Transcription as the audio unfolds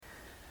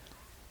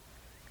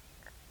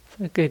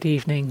So good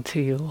evening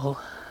to you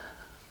all.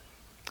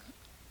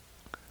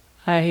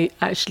 I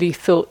actually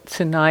thought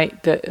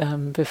tonight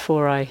that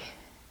before I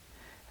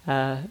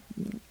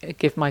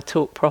give my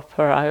talk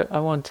proper, I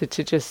wanted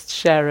to just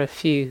share a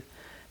few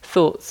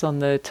thoughts on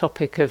the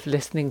topic of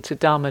listening to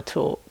Dharma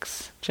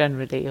talks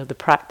generally, or the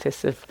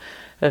practice of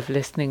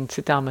listening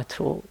to Dharma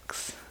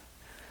talks.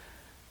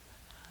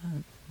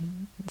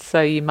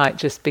 So you might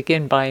just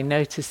begin by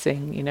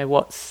noticing,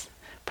 what's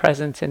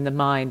present in the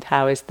mind.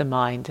 How is the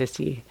mind as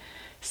you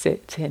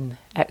sit in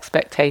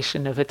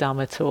expectation of a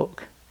Dhamma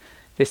talk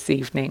this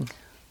evening?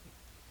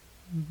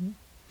 Mm-hmm.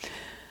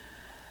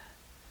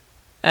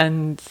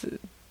 And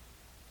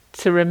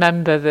to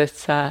remember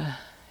that,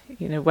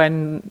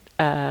 when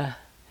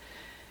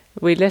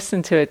we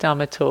listen to a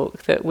Dhamma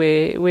talk, that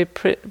we're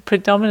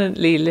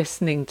predominantly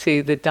listening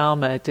to the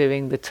Dharma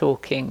doing the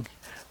talking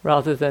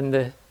rather than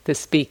the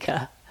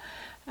speaker.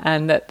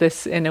 And that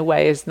this, in a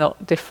way, is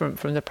not different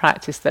from the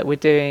practice that we're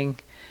doing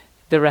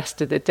the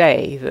rest of the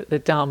day, that the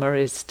Dharma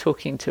is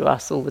talking to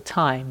us all the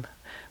time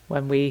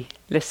when we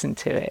listen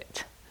to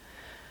it.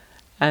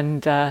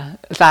 And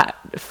that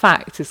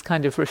fact is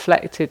kind of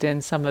reflected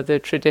in some of the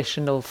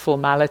traditional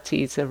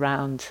formalities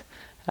around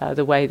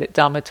the way that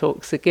Dhamma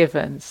talks are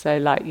given. So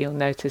like you'll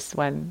notice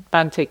when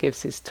Bhante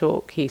gives his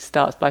talk, he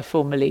starts by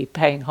formally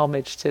paying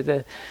homage to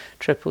the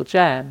Triple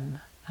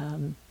Gem.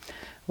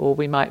 Or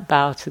we might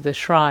bow to the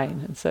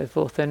shrine and so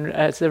forth. And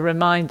as a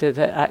reminder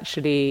that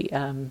actually,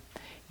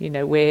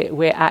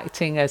 we're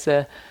acting as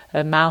a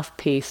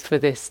mouthpiece for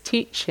this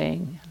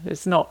teaching.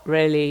 It's not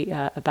really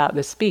about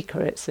the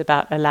speaker, it's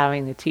about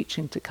allowing the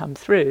teaching to come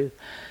through.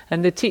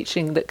 And the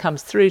teaching that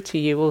comes through to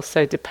you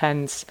also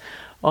depends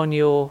on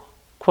your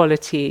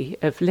quality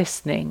of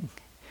listening.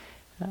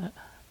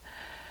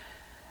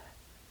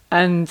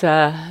 And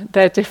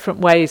there are different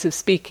ways of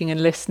speaking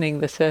and listening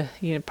that are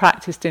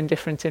practiced in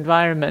different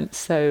environments.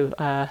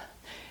 So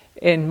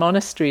in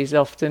monasteries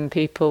often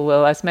people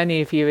will, as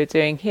many of you are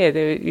doing here,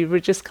 you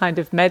would just kind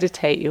of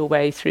meditate your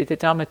way through the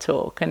Dhamma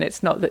talk. And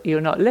it's not that you're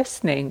not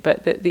listening,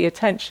 but that the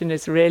attention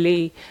is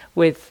really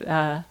with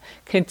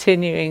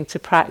continuing to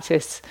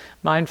practice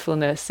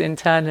mindfulness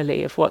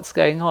internally of what's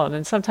going on.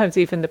 And sometimes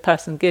even the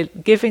person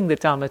giving the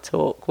Dhamma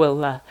talk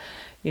will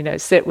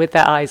sit with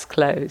their eyes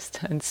closed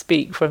and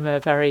speak from a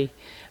very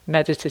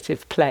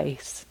meditative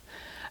place.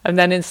 And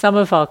then in some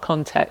of our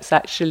contexts,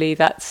 actually,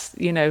 that's,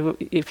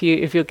 if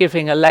you're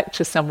giving a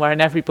lecture somewhere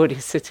and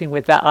everybody's sitting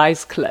with their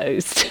eyes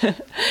closed,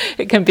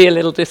 it can be a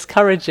little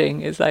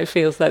discouraging, as I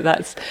feel that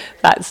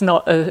that's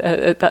not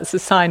that's a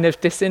sign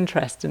of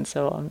disinterest and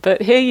so on.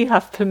 But here you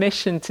have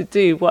permission to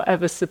do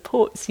whatever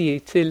supports you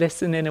to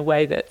listen in a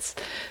way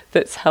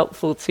that's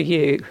helpful to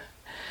you.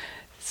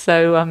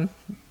 So.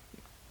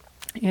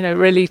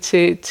 Really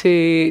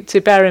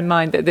to bear in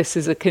mind that this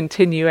is a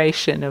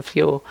continuation of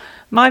your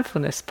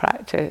mindfulness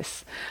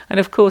practice. And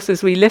of course,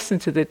 as we listen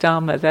to the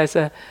Dhamma,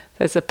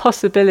 there's a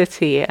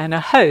possibility and a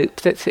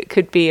hope that it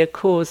could be a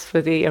cause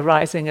for the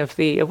arising of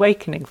the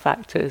awakening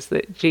factors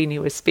that Jeannie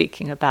was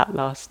speaking about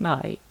last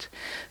night.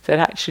 That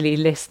actually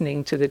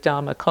listening to the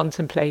Dhamma,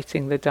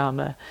 contemplating the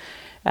Dhamma,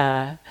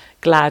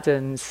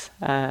 gladdens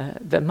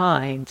the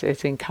mind.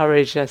 It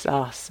encourages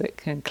us, it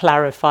can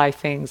clarify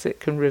things,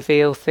 it can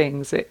reveal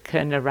things, it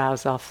can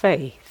arouse our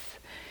faith.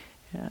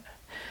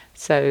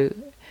 So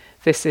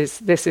this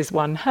is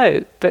one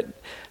hope, but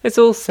it's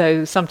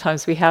also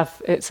sometimes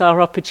it's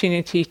our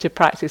opportunity to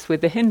practice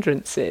with the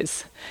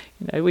hindrances.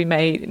 We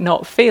may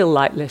not feel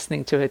like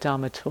listening to a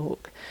Dhamma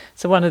talk.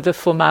 So one of the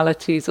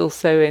formalities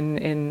also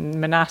in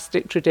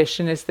monastic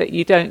tradition is that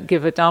you don't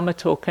give a Dhamma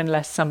talk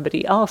unless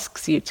somebody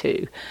asks you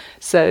to.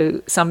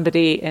 So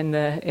somebody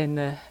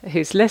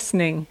who's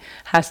listening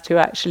has to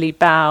actually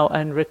bow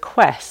and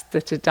request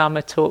that a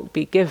Dhamma talk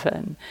be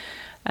given.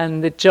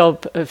 And the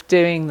job of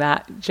doing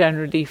that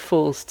generally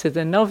falls to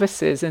the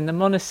novices in the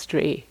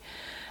monastery.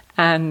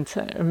 And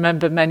I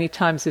remember many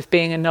times of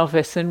being a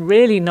novice and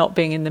really not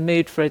being in the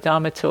mood for a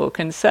Dhamma talk,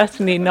 and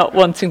certainly not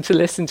wanting to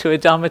listen to a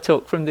Dhamma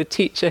talk from the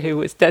teacher who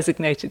was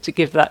designated to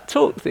give that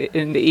talk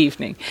in the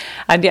evening.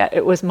 And yet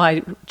it was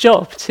my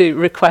job to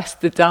request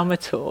the Dhamma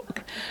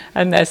talk.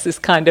 And there's this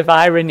kind of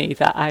irony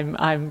that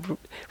I'm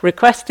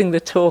requesting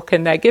the talk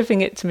and they're giving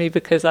it to me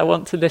because I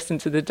want to listen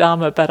to the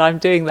Dhamma, but I'm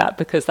doing that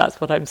because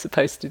that's what I'm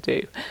supposed to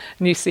do.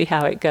 And you see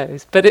how it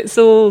goes. But it's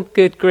all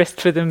good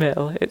grist for the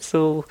mill. It's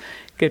all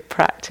good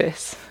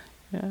practice.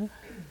 Yeah.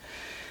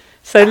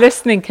 So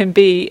listening can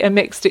be a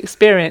mixed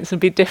experience and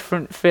be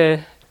different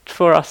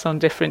for us on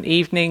different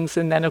evenings,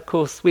 and then of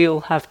course we all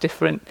have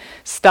different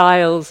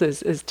styles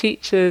as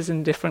teachers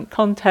and different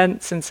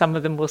contents, and some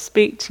of them will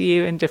speak to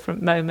you in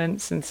different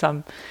moments and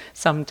some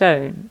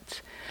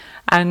don't.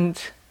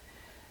 And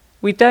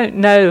we don't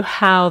know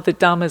how the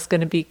Dhamma is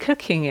going to be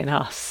cooking in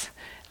us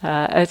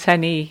at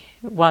any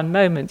one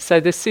moment. So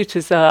the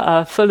suttas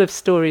are full of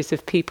stories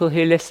of people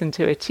who listen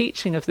to a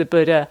teaching of the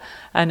Buddha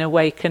and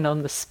awaken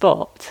on the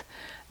spot.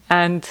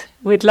 And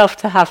we'd love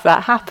to have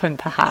that happen,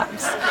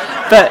 perhaps.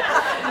 But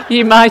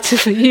you might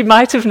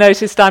have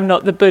noticed I'm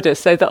not the Buddha,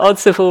 so the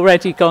odds have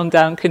already gone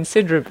down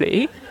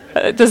considerably.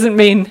 It doesn't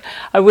mean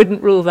I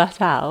wouldn't rule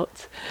that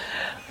out.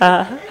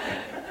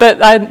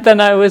 But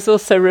then I was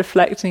also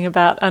reflecting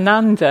about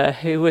Ananda,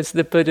 who was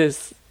the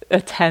Buddha's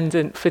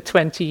attendant for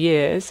 20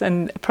 years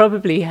and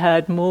probably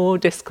heard more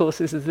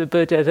discourses of the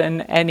Buddha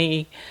than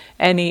any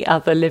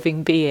other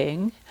living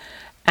being.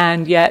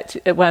 And yet,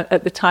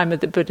 at the time of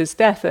the Buddha's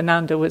death,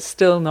 Ananda was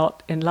still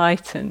not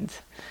enlightened.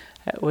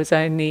 It was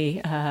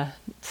only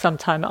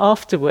sometime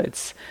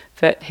afterwards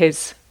that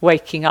his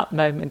waking up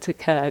moment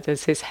occurred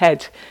as his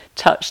head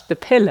touched the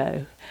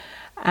pillow.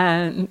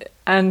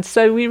 And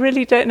so we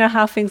really don't know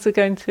how things are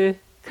going to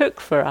cook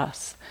for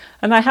us.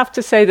 And I have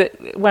to say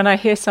that when I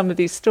hear some of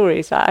these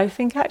stories, I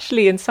think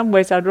actually in some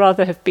ways I'd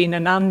rather have been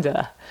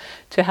Ananda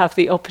to have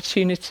the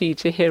opportunity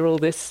to hear all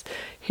this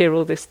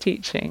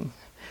teaching.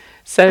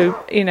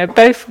 So,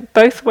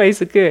 both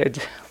ways are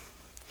good.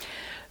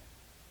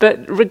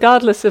 But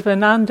regardless of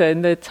Ananda,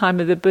 in the time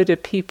of the Buddha,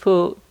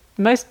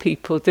 most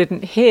people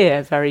didn't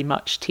hear very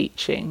much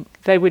teaching.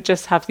 They would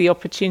just have the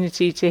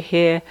opportunity to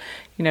hear,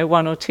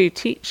 one or two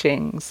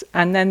teachings,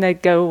 and then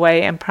they'd go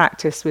away and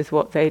practice with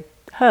what they'd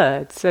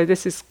heard. So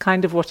this is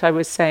kind of what I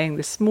was saying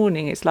this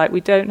morning. It's like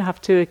we don't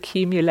have to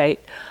accumulate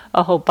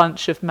a whole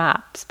bunch of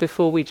maps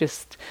before we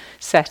just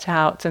set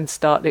out and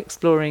start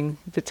exploring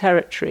the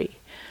territory.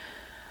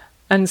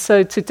 And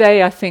so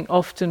today I think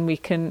often we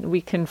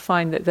can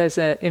find that there's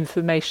an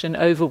information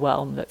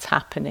overwhelm that's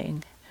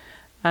happening.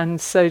 And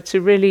so to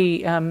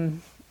really,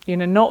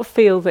 not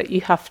feel that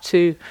you have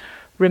to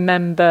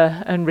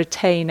remember and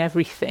retain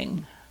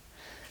everything.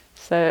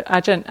 So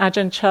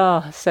Ajahn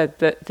Chah said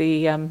that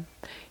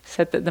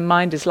the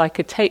mind is like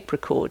a tape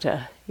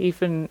recorder.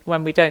 Even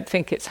when we don't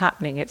think it's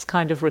happening, it's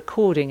kind of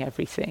recording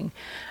everything.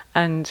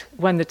 And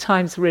when the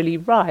time's really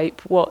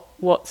ripe,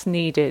 what's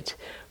needed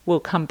will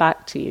come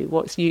back to you.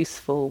 What's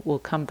useful will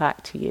come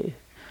back to you.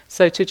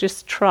 So to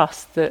just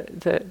trust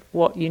that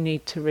what you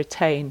need to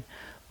retain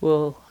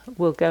will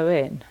go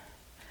in.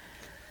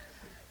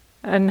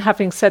 And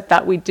having said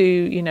that, we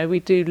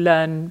do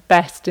learn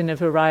best in a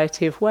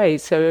variety of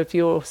ways. So if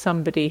you're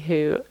somebody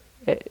who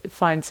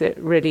finds it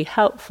really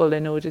helpful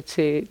in order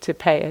to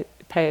pay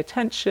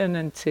attention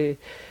and to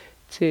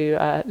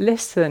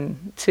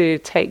listen, to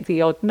take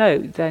the odd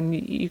note, then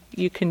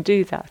you can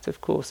do that, of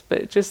course.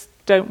 But just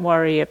don't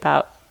worry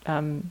about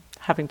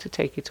having to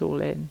take it all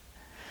in.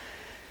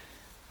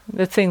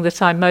 The thing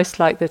that I most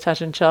like that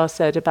Ajahn Chah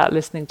said about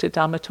listening to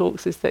Dhamma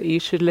talks is that you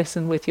should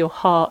listen with your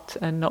heart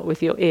and not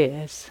with your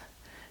ears.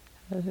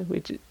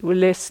 We're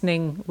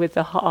listening with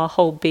our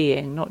whole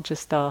being, not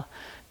just our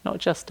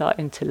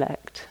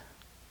intellect.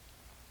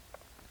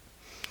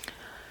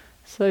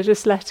 So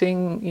just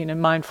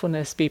letting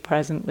mindfulness be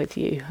present with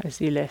you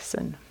as you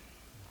listen.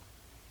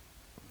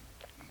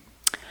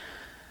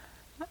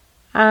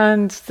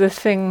 And the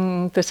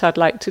thing that I'd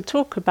like to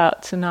talk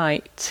about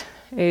tonight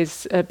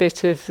is a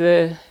bit of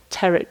the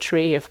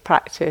territory of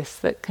practice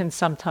that can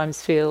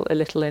sometimes feel a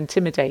little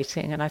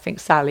intimidating. And I think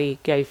Sally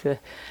gave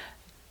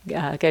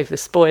the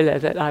spoiler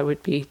that I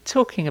would be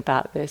talking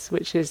about this,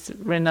 which is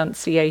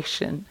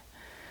renunciation.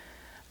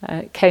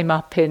 It came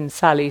up in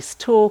Sally's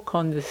talk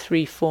on the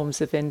 3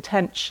 forms of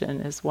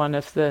intention as one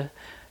of the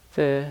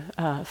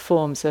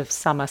forms of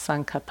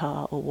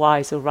sammasankappa, or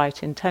wise or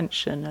right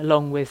intention,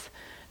 along with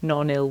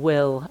non-ill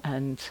will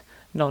and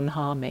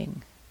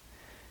non-harming.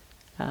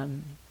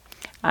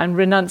 And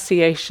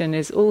renunciation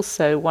is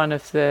also one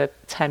of the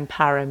 10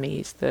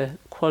 paramis, the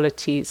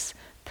qualities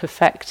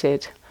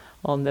perfected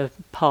on the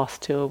path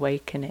to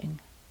awakening.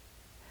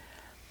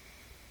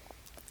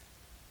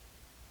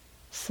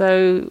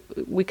 So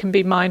we can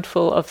be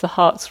mindful of the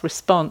heart's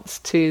response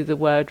to the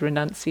word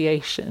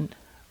renunciation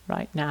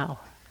right now.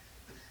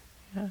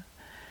 Yeah.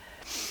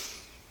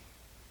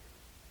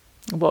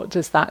 What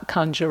does that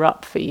conjure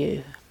up for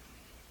you?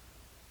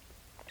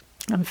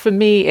 And for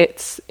me,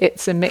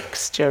 it's a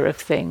mixture of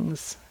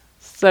things.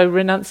 So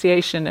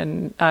renunciation,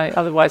 and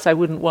otherwise I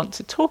wouldn't want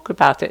to talk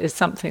about it, is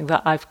something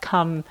that I've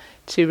come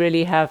to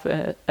really have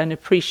an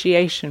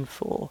appreciation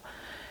for.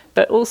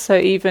 But also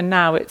even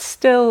now, it's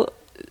still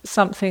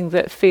something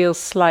that feels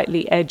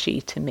slightly edgy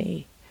to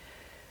me,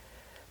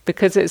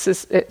 because it's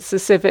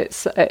as if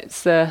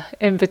it's an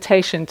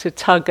invitation to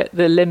tug at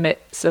the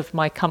limits of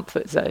my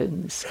comfort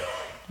zones.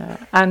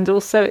 And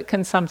also it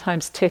can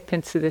sometimes tip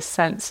into this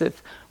sense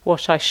of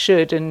what I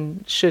should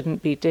and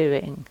shouldn't be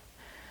doing,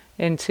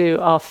 into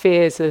our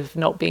fears of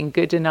not being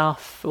good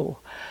enough, or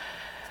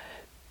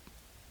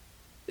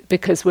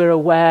because we're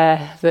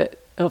aware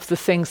of the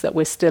things that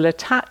we're still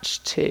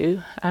attached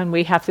to, and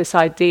we have this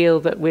ideal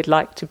that we'd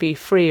like to be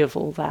free of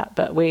all that,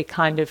 but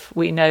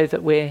we know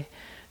that we're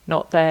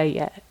not there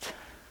yet.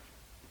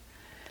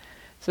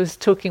 So I was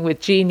talking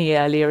with Jeannie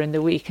earlier in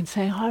the week and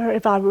saying,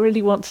 I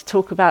really want to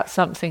talk about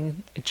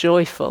something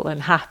joyful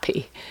and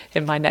happy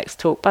in my next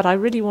talk, but I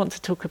really want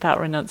to talk about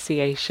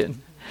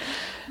renunciation.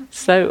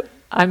 So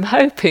I'm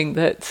hoping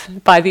that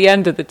by the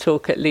end of the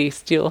talk, at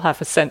least, you'll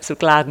have a sense of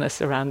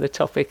gladness around the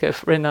topic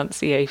of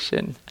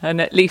renunciation.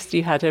 And at least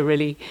you had a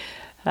really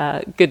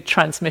good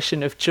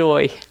transmission of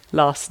joy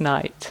last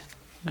night.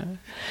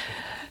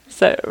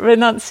 So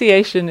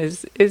renunciation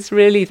is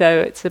really, though,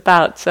 it's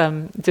about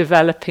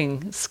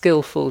developing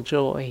skillful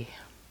joy.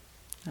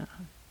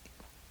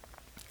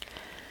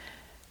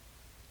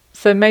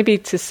 So maybe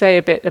to say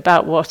a bit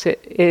about what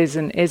it is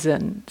and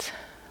isn't.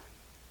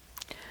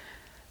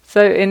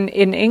 So in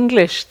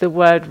English, the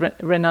word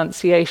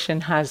renunciation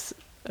has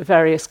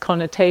various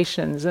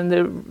connotations, and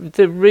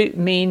the root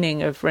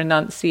meaning of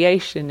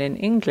renunciation in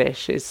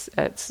English is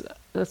it's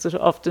sort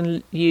of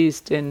often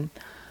used in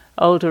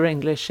older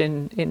English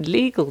in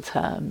legal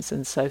terms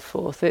and so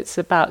forth. It's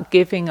about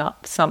giving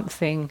up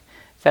something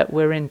that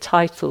we're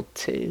entitled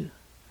to,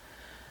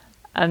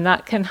 and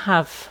that can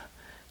have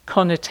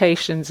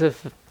connotations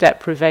of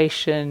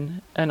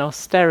deprivation and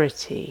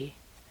austerity.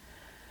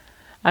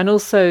 And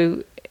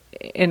also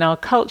in our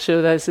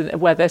culture, there's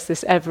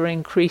this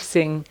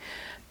ever-increasing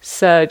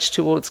surge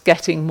towards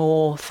getting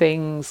more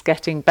things,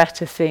 getting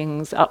better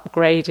things,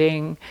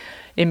 upgrading,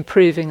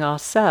 improving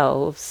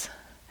ourselves.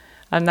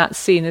 And that's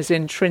seen as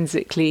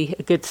intrinsically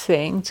a good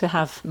thing, to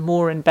have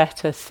more and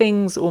better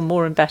things or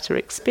more and better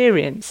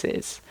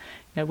experiences.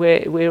 You know,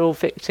 we're all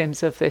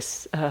victims of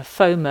this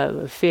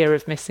FOMO, of fear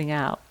of missing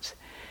out.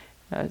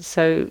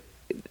 So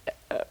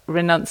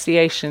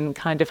renunciation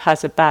kind of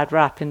has a bad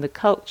rap in the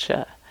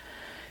culture.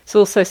 It's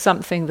also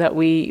something that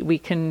we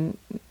can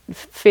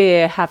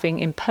fear having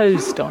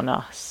imposed on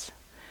us.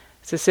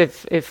 It's as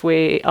if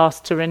we're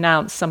asked to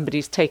renounce,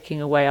 somebody's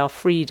taking away our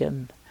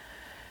freedom.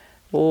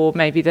 Or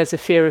maybe there's a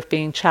fear of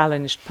being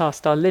challenged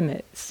past our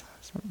limits.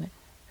 Something.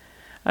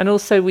 And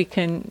also we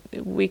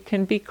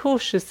can be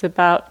cautious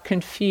about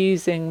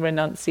confusing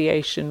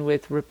renunciation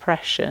with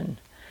repression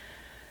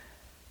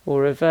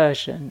or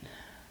aversion.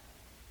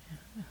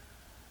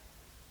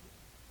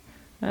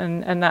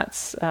 And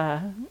that's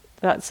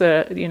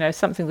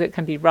something that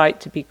can be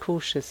right to be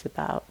cautious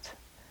about.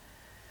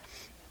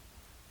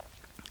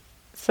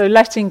 So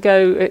letting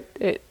go,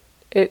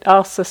 it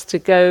asks us to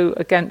go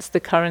against the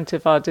current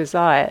of our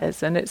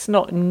desires, and it's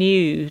not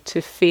new to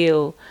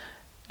feel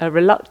a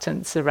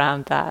reluctance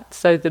around that.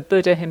 So the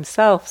Buddha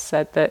himself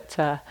said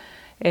that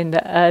in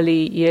the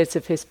early years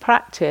of his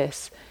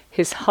practice,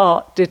 his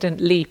heart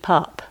didn't leap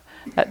up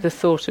at the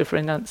thought of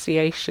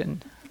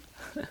renunciation.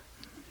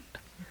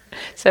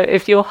 So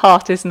if your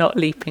heart is not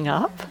leaping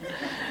up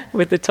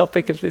with the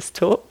topic of this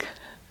talk,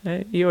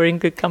 you're in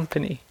good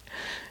company.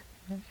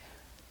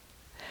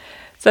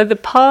 So the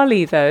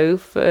Pali, though,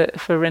 for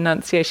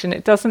renunciation,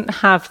 it doesn't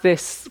have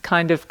this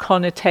kind of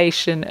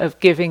connotation of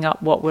giving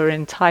up what we're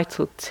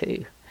entitled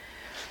to.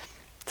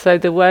 So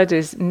the word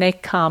is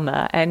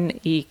nekkhamma,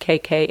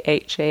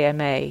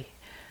 Nekkhamma,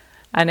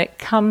 and it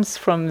comes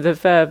from the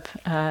verb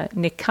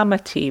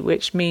nikkammati,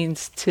 which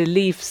means to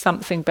leave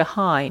something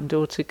behind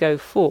or to go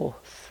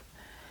forth.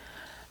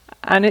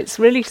 And it's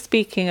really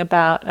speaking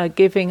about a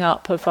giving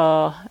up of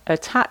our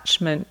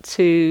attachment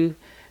to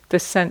the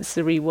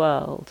sensory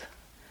world.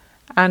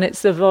 And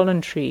it's a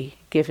voluntary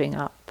giving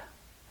up.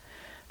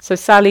 So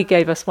Sally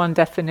gave us one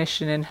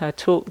definition in her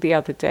talk the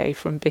other day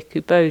from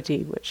Bhikkhu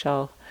Bodhi, which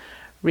I'll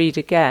read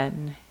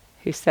again,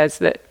 who says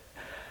that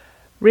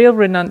real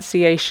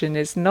renunciation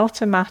is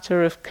not a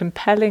matter of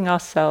compelling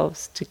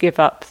ourselves to give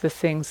up the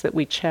things that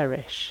we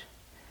cherish.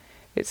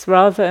 It's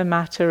rather a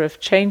matter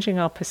of changing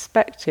our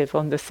perspective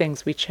on the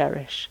things we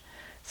cherish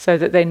so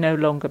that they no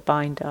longer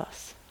bind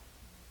us.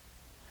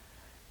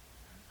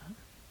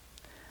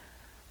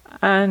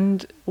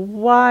 And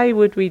why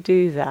would we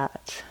do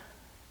that?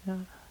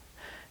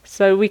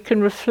 So we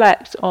can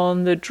reflect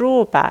on the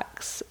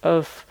drawbacks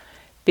of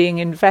being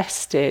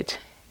invested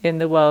in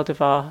the world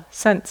of our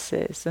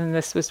senses. And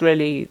this was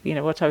really,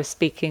 what I was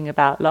speaking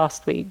about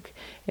last week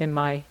in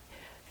my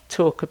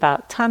talk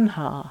about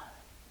tanha,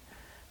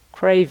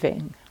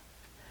 craving.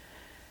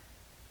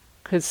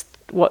 Because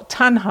what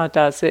tanha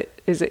does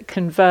is it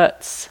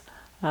converts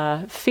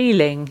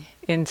feeling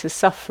into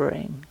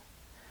suffering.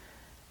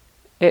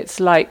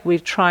 It's like we're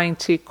trying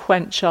to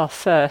quench our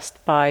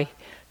thirst by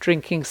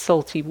drinking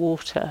salty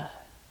water.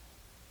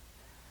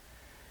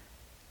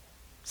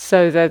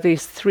 So there are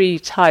these three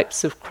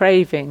types of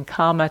craving: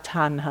 kama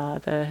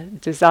tanha, the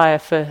desire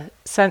for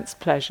sense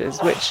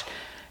pleasures, which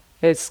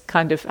is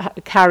kind of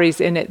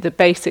carries in it the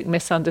basic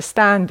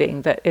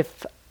misunderstanding that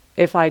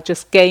if I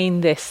just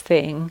gain this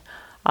thing,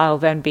 I'll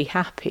then be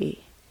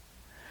happy.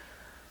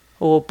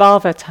 Or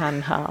bhava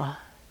tanha,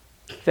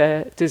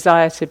 the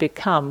desire to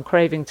become,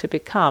 craving to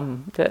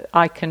become, that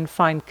I can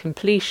find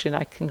completion,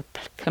 I can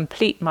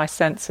complete my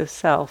sense of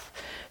self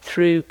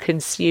through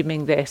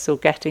consuming this or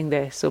getting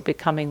this or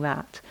becoming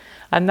that.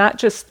 And that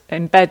just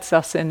embeds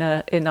us in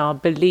our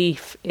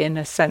belief in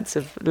a sense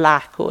of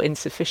lack or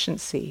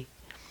insufficiency.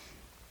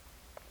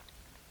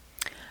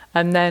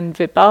 And then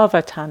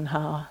vibhava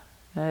tanha,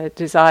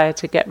 desire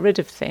to get rid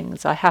of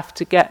things. I have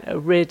to get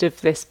rid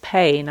of this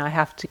pain, I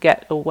have to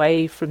get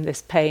away from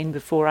this pain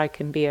before I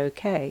can be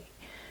okay.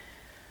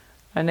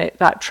 And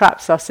that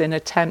traps us in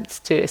attempts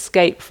to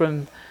escape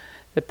from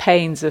the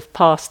pains of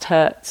past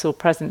hurts or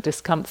present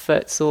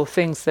discomforts or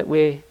things that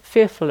we're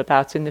fearful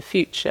about in the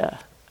future.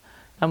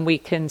 And we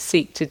can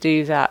seek to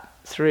do that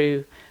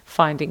through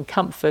finding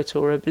comfort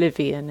or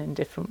oblivion in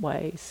different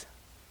ways.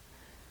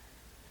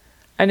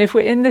 And if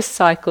we're in this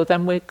cycle,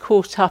 then we're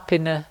caught up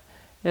in a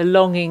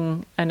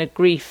longing and a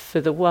grief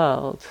for the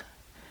world,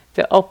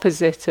 the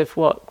opposite of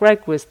what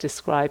Greg was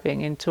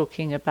describing in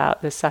talking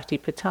about the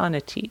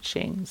Satipatthana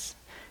teachings.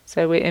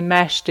 So we're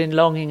enmeshed in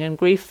longing and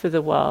grief for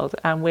the world,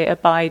 and we're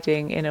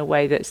abiding in a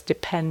way that's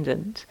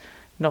dependent,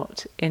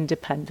 not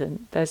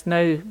independent. There's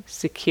no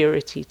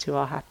security to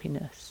our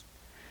happiness.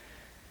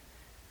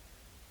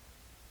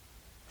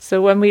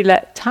 So when we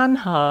let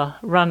tanha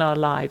run our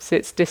lives,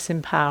 it's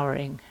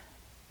disempowering.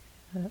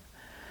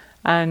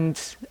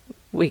 And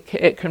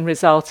it can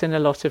result in a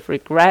lot of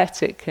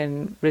regret. It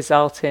can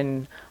result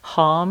in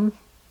harm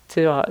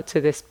to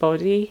this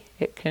body.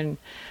 It can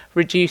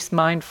reduce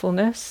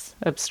mindfulness,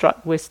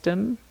 obstruct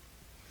wisdom,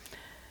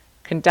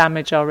 can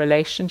damage our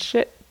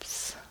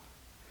relationships.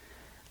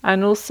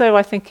 And also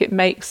I think it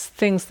makes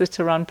things that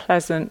are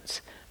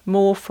unpleasant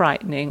more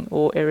frightening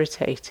or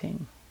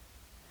irritating.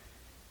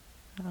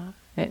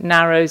 It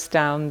narrows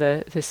down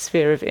the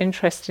sphere of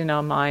interest in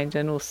our mind,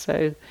 and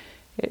also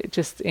it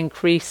just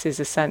increases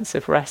a sense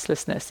of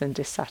restlessness and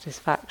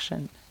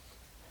dissatisfaction.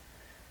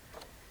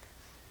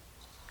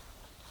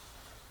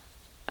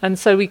 And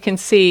so we can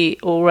see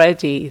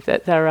already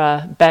that there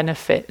are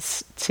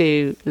benefits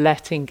to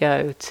letting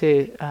go,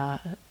 to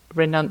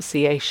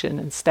renunciation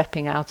and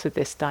stepping out of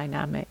this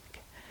dynamic.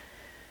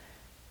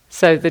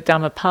 So the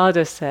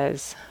Dhammapada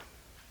says,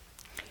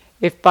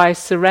 if by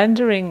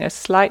surrendering a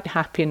slight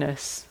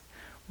happiness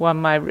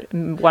one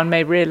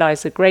may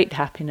realize a great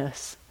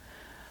happiness,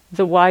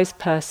 the wise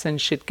person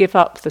should give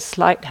up the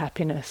slight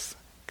happiness,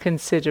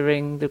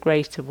 considering the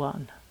greater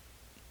one.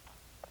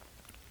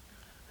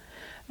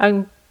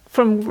 And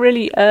from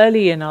really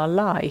early in our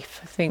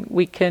life, I think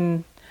we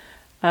can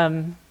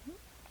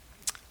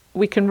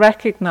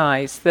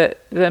recognize that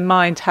the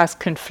mind has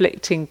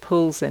conflicting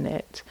pulls in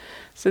it.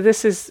 So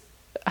this is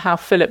how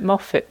Philip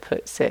Moffat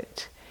puts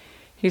it.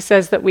 He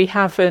says that we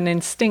have an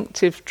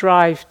instinctive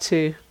drive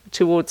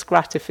towards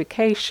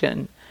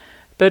gratification,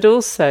 but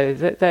also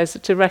that there's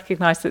to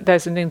recognize that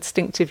there's an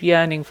instinctive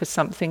yearning for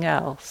something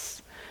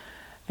else,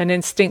 an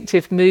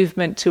instinctive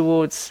movement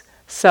towards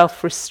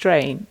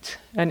self-restraint,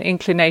 an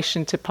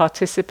inclination to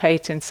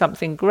participate in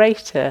something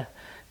greater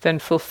than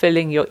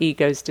fulfilling your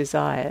ego's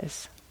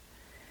desires.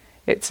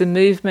 It's a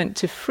movement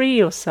to free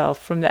yourself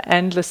from the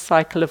endless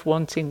cycle of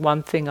wanting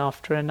one thing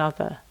after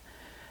another,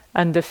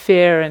 and the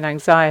fear and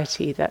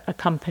anxiety that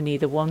accompany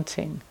the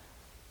wanting.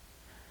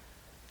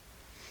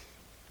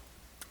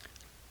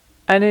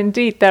 And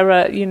indeed, there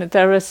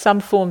are some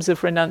forms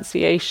of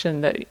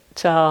renunciation that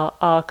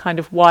are kind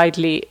of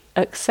widely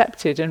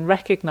accepted and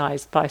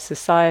recognized by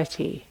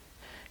society.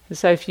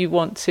 So if you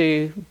want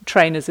to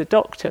train as a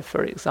doctor,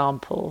 for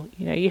example,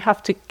 you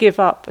have to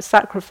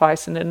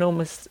sacrifice an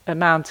enormous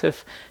amount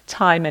of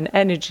time and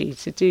energy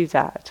to do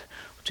that,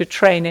 to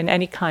train in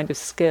any kind of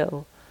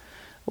skill,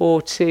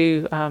 or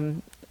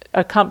to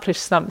accomplish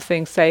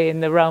something, say, in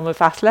the realm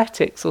of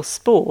athletics or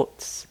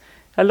sports.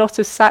 A lot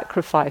of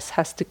sacrifice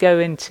has to go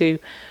into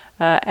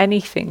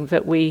anything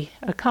that we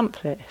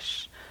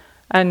accomplish.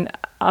 And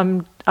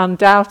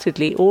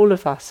undoubtedly all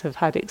of us have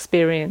had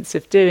experience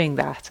of doing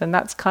that, and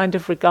that's kind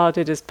of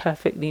regarded as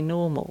perfectly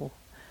normal.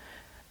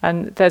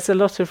 And there's a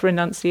lot of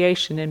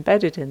renunciation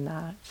embedded in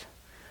that.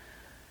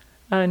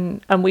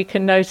 And we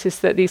can notice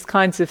that these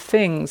kinds of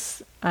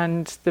things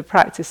and the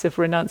practice of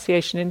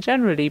renunciation in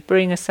generally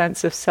bring a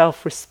sense of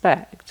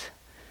self-respect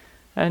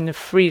and of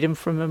freedom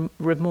from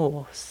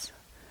remorse.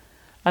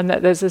 And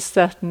that there's a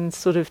certain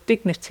sort of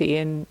dignity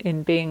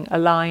in being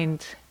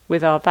aligned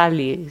with our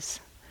values,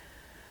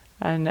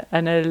 and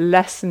a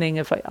lessening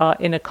of our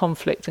inner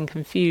conflict and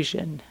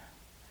confusion.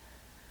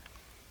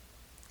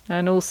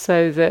 And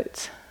also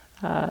that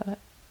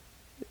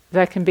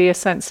there can be a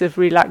sense of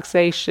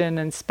relaxation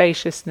and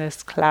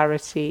spaciousness,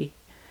 clarity,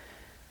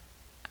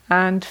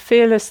 and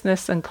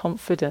fearlessness and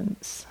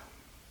confidence.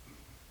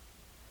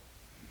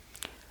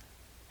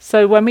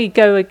 So when we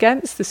go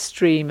against the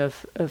stream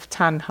of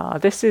tanha,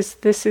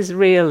 this is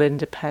real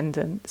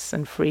independence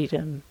and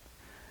freedom.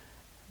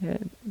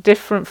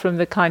 Different from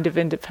the kind of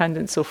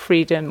independence or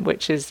freedom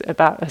which is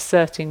about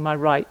asserting my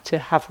right to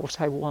have what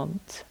I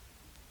want.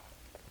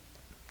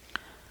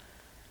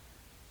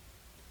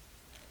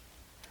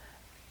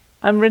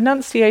 And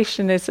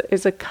renunciation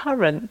is a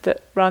current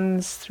that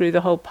runs through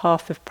the whole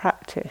path of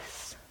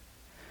practice.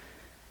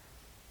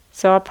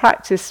 So our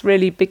practice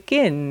really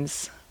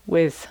begins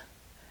with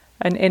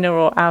an inner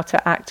or outer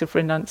act of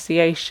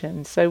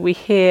renunciation. So we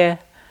hear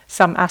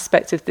some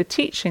aspect of the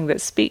teaching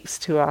that speaks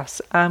to us,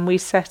 and we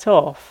set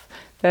off.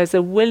 There's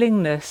a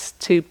willingness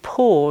to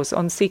pause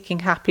on seeking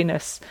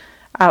happiness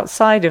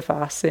outside of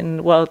us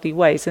in worldly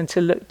ways and to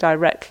look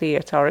directly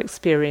at our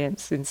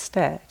experience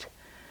instead.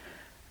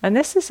 And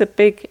this is a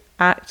big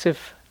act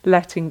of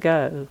letting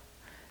go.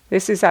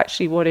 This is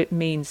actually what it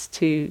means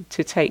to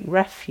take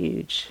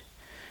refuge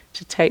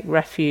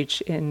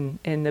in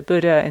the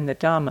Buddha, in the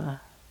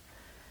Dhamma,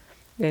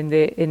 in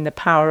the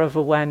power of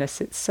awareness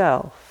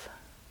itself.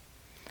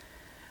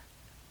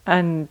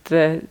 And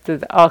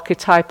the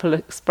archetypal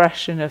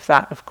expression of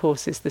that, of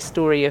course, is the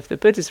story of the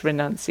Buddha's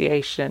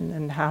renunciation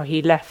and how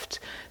he left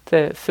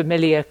the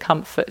familiar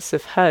comforts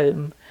of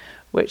home,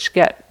 which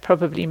get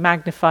probably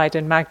magnified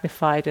and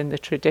magnified in the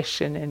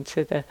tradition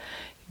into the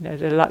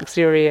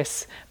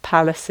luxurious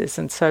palaces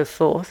and so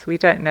forth. We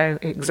don't know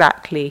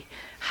exactly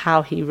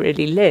how he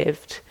really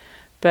lived,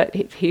 but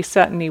he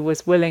certainly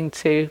was willing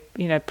to,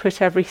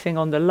 put everything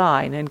on the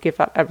line and give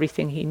up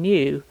everything he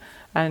knew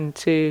and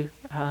to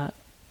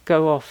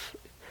go off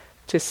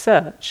to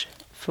search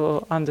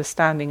for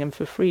understanding and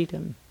for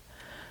freedom.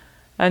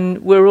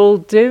 And we're all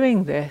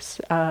doing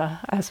this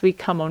as we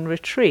come on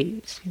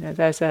retreat.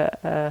 There's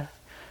a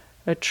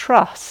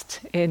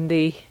trust in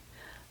the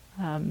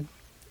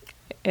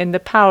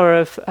power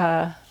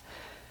of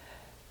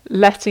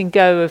letting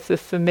go of the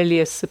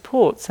familiar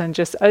supports and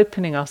just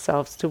opening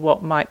ourselves to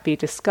what might be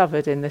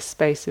discovered in this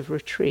space of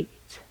retreat.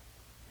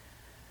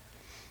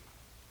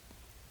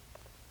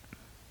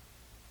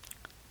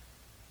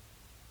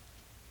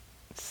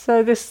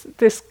 So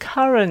this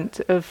current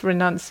of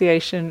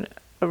renunciation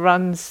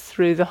runs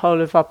through the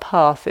whole of our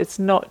path. It's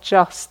not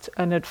just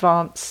an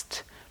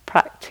advanced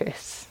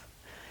practice.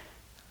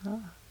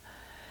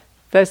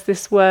 There's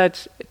this word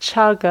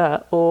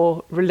chaga,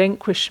 or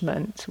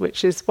relinquishment,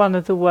 which is one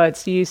of the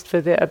words used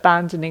for the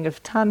abandoning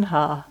of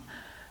tanha.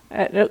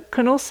 It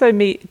can also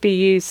be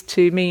used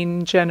to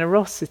mean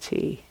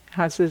generosity. It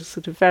has a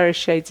sort of various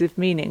shades of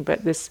meaning,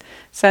 but this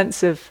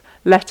sense of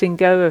letting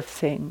go of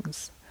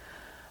things.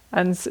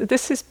 And so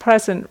this is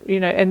present,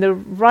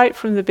 right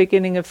from the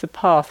beginning of the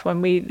path.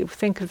 When we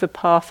think of the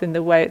path in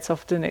the way it's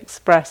often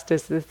expressed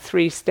as the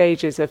 3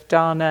 stages of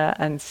dana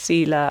and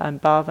sila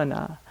and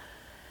bhavana,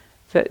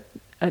 that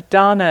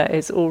dana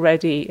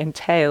already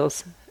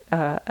entails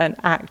an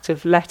act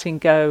of letting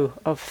go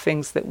of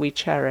things that we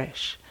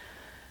cherish,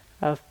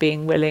 of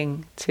being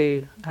willing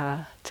to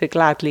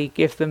gladly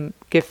give them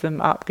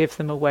up, give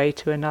them away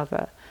to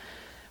another.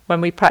 When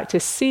we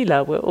practice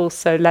sila, we're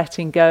also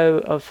letting go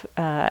of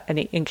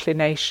any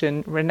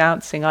inclination,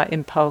 renouncing our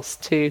impulse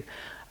to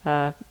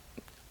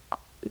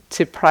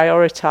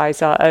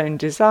prioritize our own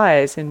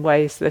desires in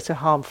ways that are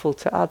harmful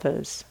to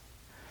others.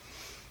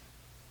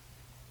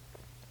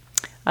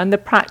 And the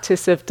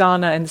practice of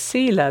dana and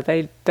sila,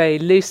 they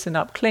loosen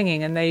up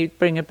clinging and they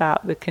bring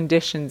about the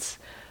conditions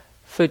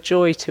for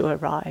joy to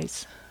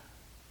arise.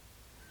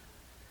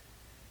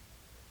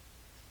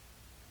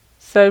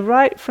 So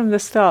right from the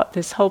start,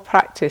 this whole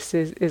practice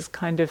is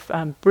kind of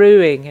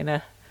brewing in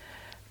a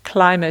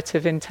climate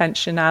of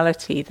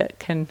intentionality that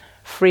can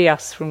free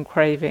us from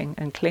craving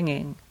and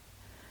clinging.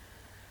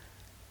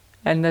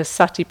 And the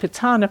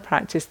Satipatthana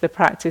practice, the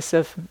practice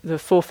of the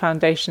 4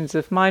 foundations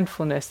of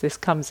mindfulness, this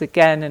comes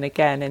again and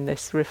again in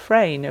this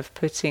refrain of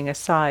putting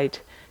aside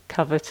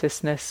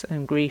covetousness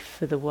and grief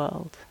for the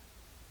world.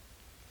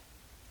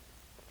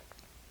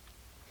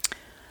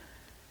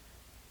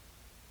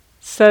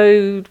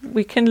 So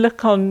we can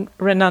look on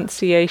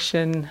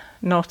renunciation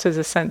not as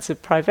a sense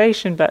of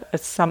privation, but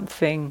as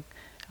something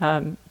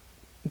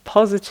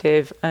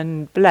positive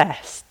and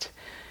blessed.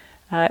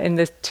 In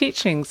the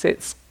teachings,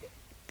 it's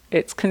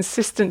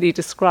consistently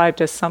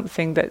described as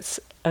something that's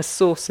a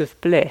source of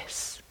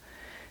bliss.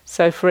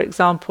 So, for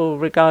example,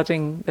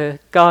 regarding the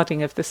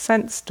guarding of the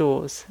sense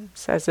doors, it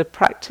says, a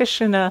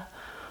practitioner,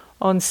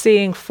 on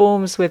seeing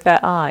forms with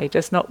their eye,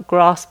 does not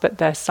grasp at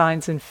their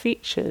signs and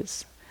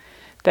features.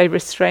 They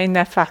restrain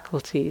their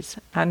faculties,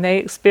 and they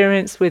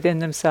experience within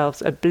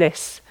themselves a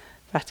bliss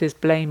that is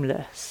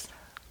blameless.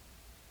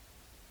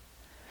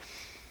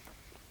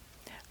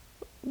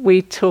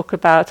 We talk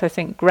about, I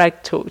think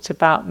Greg talked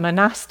about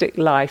monastic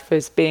life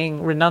as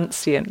being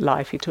renunciant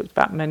life. He talked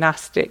about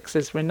monastics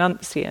as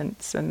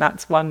renunciants, and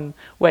that's one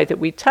way that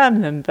we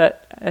term them.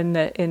 But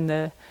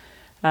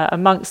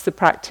amongst the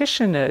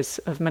practitioners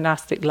of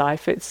monastic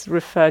life, it's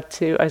referred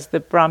to as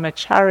the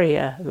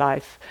brahmacharya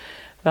life,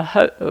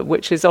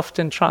 which is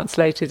often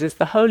translated as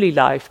the holy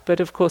life. But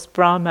of course,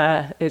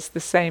 Brahma is the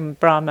same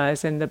Brahma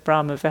as in the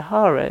Brahma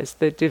Viharas,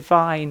 the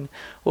divine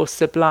or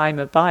sublime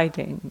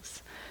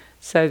abidings.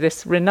 So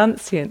this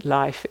renunciant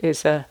life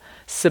is a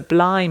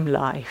sublime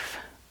life.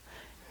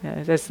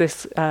 There's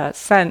this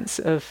sense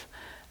of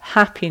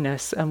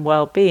happiness and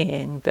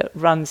well-being that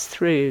runs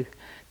through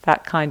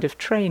that kind of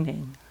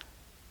training.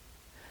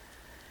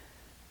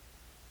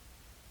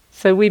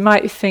 So we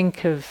might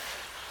think of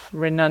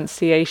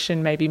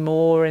renunciation maybe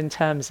more in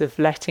terms of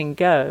letting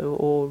go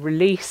or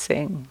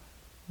releasing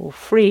or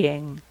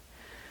freeing,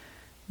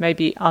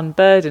 maybe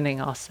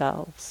unburdening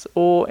ourselves,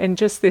 or in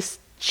just this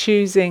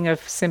choosing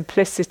of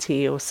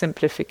simplicity or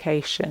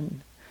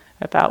simplification,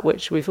 about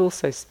which we've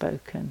also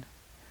spoken.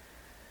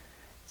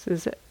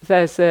 So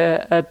there's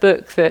a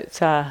book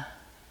that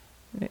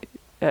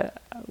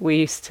we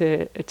used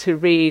to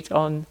read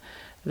on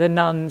the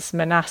nuns'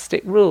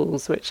 monastic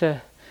rules, which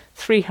are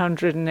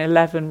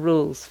 311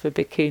 rules for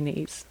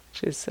bhikkhunis,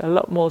 which is a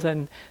lot more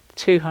than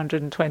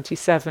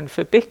 227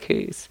 for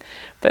bhikkhus.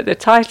 But the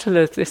title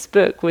of this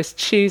book was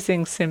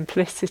Choosing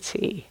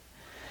Simplicity.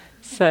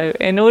 So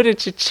in order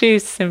to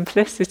choose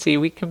simplicity,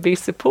 we can be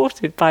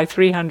supported by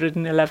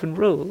 311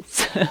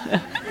 rules.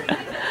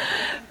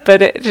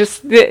 But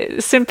the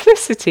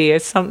simplicity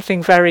is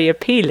something very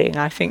appealing.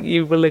 I think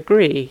you will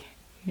agree,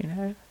 you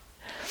know.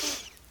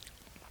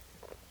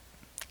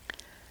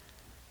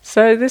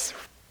 So this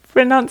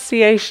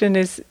renunciation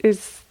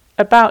is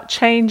about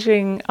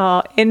changing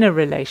our inner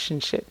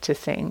relationship to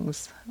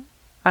things,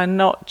 and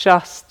not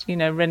just, you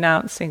know,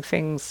 renouncing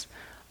things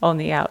on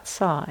the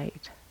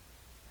outside.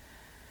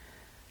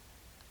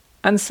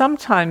 And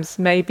sometimes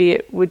maybe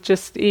it would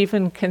just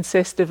even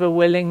consist of a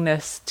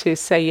willingness to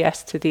say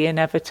yes to the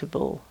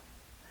inevitable.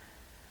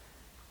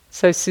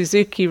 So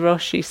Suzuki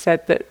Roshi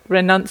said that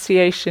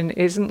renunciation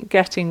isn't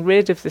getting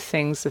rid of the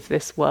things of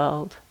this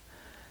world,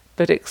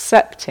 but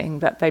accepting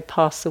that they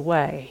pass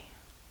away.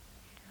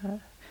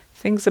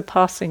 Things are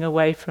passing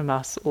away from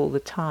us all the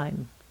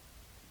time.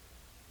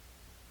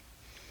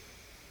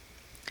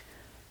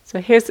 So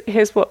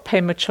here's what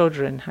Pema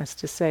Chodron has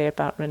to say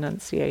about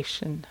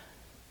renunciation.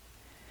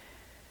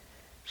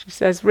 She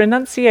says,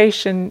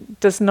 renunciation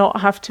does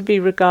not have to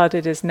be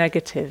regarded as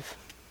negative.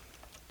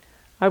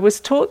 I was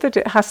taught that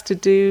it has to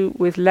do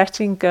with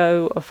letting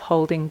go of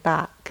holding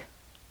back.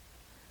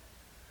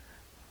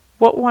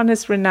 What one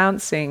is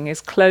renouncing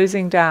is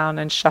closing down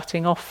and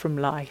shutting off from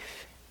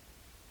life.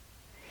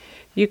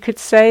 You could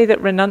say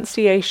that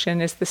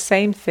renunciation is the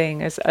same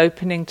thing as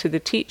opening to the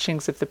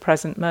teachings of the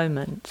present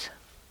moment.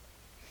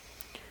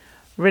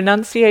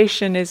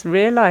 Renunciation is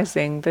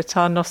realizing that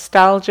our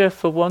nostalgia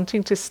for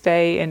wanting to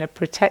stay in a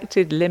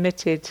protected,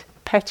 limited,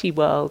 petty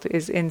world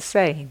is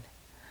insane.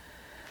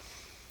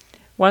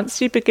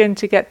 Once you begin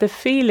to get the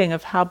feeling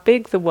of how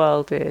big the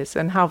world is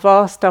and how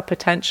vast our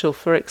potential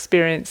for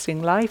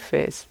experiencing life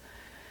is,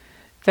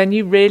 then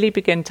you really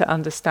begin to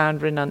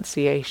understand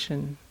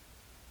renunciation.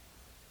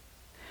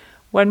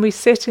 When we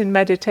sit in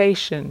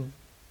meditation,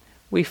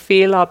 we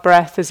feel our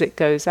breath as it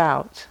goes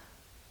out.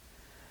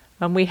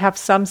 And we have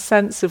some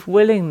sense of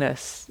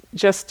willingness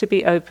just to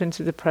be open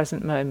to the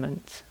present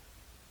moment.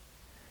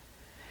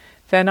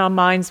 Then our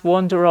minds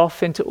wander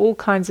off into all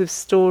kinds of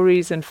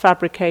stories and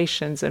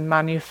fabrications and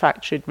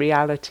manufactured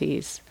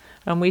realities,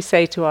 and we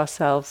say to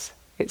ourselves,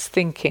 it's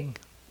thinking.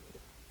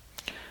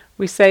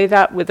 We say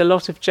that with a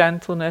lot of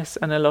gentleness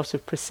and a lot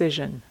of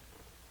precision.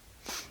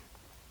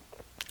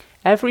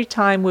 Every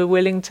time we're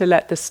willing to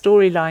let the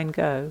storyline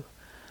go,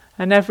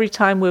 and every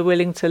time we're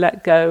willing to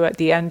let go at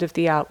the end of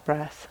the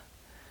out-breath,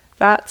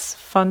 that's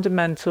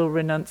fundamental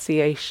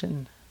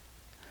renunciation,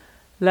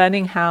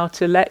 learning how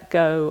to let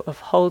go of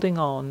holding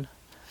on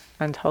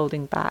and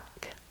holding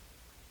back.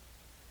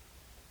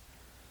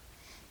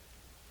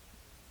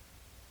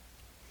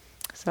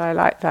 So I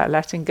like that,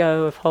 letting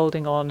go of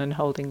holding on and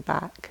holding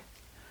back.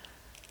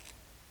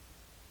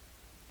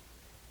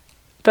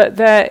 But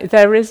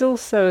there is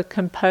also a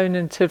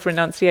component of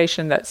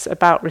renunciation that's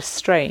about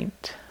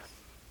restraint.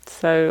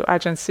 So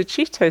Ajahn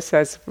Sucitto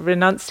says,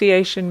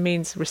 renunciation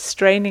means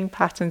restraining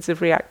patterns of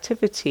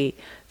reactivity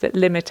that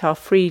limit our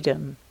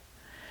freedom.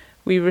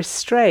 We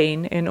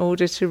restrain in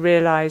order to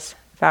realize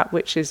that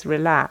which is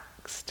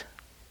relaxed.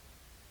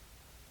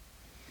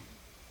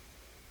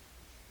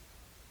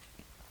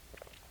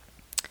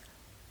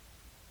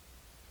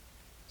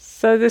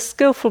 So the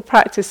skillful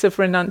practice of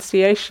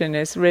renunciation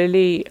is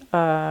really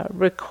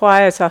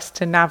requires us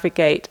to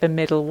navigate a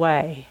middle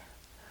way.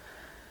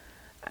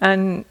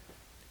 And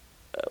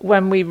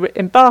when we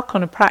embark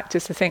on a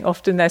practice, I think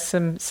often there's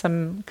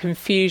some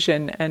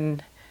confusion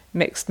and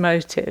mixed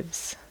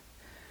motives.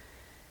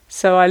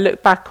 So I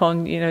look back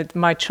on,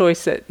 my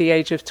choice at the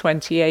age of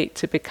 28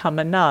 to become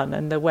a nun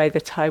and the way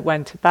that I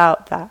went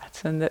about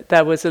that, and that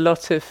there was a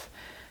lot of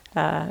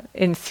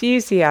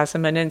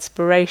enthusiasm and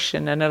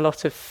inspiration and a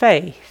lot of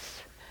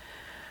faith.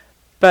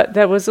 But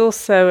there was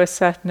also a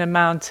certain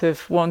amount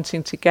of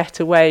wanting to get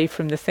away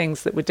from the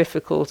things that were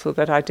difficult or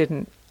that I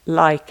didn't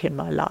like in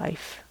my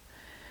life.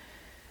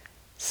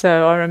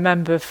 So I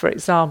remember, for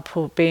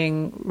example,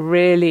 being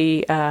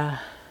really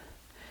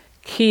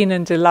keen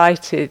and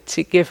delighted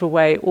to give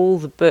away all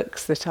the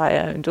books that I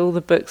owned, all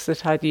the books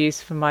that I'd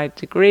used for my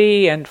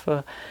degree and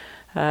for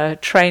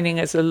training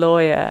as a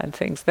lawyer and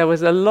things. There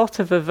was a lot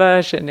of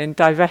aversion in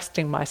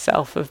divesting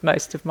myself of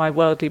most of my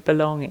worldly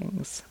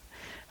belongings.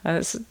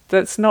 And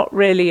that's not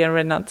really a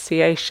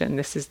renunciation.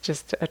 This is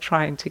just a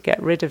trying to get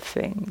rid of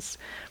things.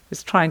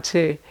 It's trying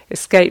to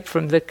escape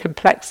from the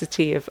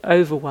complexity of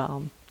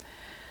overwhelm.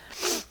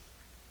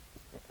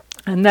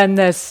 And then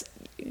there's,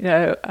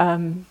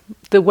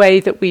 the way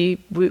that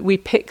we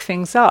pick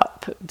things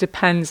up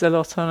depends a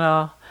lot on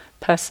our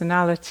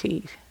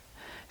personality.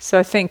 So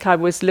I think I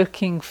was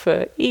looking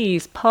for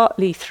ease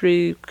partly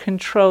through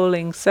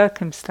controlling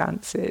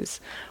circumstances,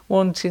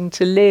 wanting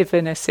to live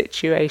in a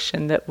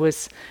situation that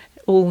was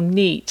all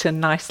neat and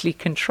nicely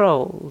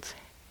controlled.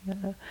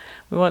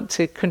 We want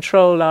to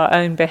control our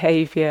own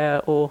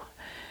behavior or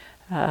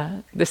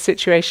the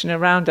situation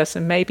around us,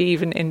 and maybe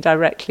even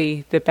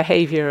indirectly the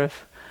behavior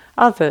of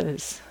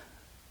others.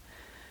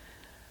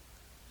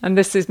 And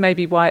this is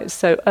maybe why it's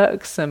so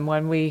irksome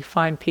when we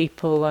find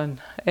people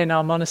in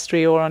our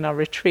monastery or on our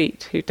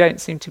retreat who don't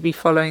seem to be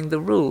following the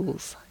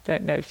rules. I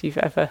don't know if you've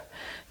ever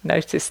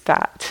noticed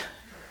that.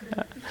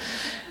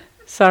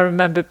 So I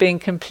remember being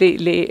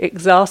completely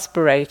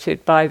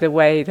exasperated by the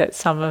way that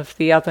some of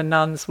the other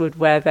nuns would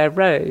wear their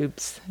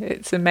robes.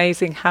 It's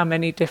amazing how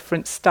many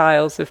different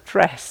styles of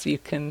dress you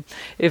can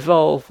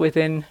evolve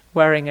within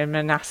wearing a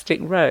monastic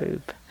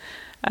robe.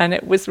 And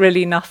it was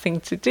really nothing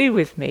to do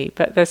with me,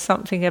 but there's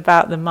something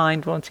about the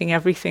mind wanting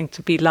everything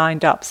to be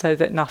lined up so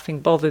that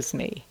nothing bothers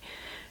me.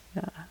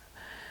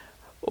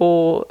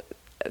 Or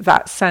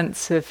that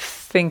sense of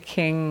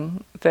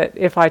thinking that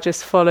if I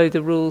just follow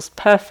the rules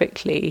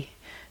perfectly,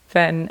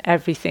 then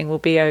everything will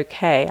be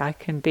okay.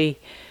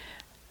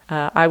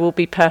 I will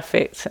be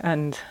perfect,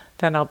 and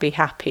then I'll be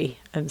happy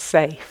and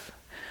safe.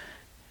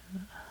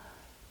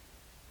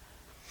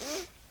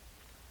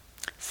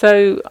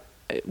 So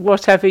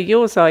whatever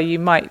yours are, you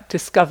might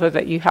discover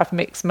that you have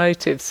mixed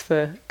motives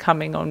for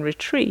coming on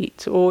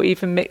retreat, or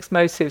even mixed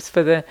motives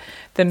for the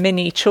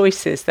mini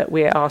choices that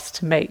we're asked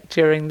to make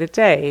during the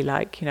day,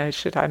 like,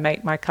 should I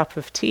make my cup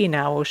of tea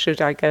now, or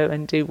should I go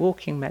and do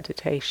walking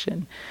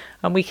meditation?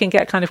 And we can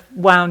get kind of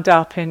wound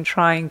up in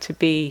trying to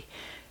be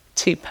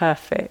too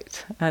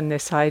perfect, and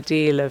this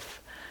ideal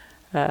of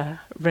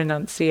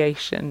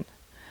renunciation.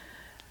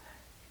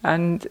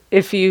 And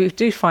if you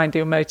do find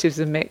your motives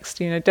are mixed,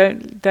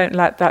 don't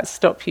let that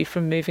stop you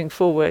from moving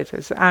forward.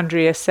 As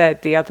Andrea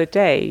said the other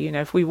day,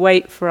 if we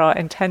wait for our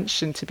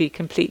intention to be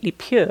completely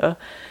pure,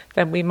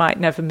 then we might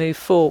never move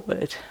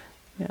forward.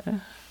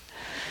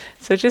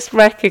 So just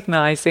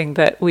recognizing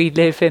that we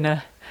live in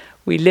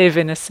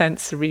a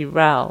sensory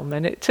realm,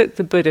 and it took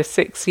the Buddha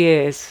 6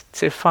 years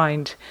to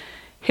find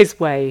his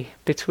way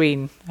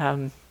between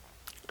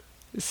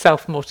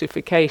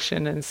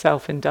self-mortification and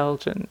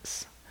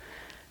self-indulgence.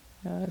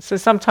 So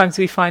sometimes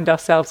we find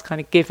ourselves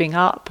kind of giving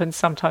up, and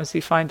sometimes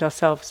we find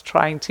ourselves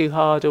trying too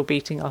hard or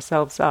beating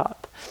ourselves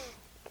up.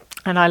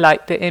 And I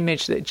like the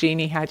image that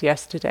Jeannie had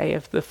yesterday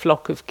of the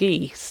flock of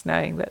geese,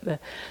 knowing that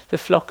the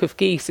flock of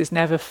geese is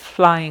never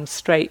flying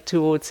straight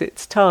towards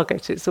its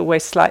target. It's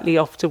always slightly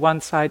off to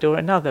one side or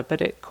another, but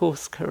it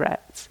course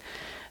corrects.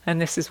 And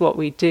this is what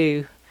we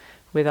do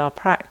with our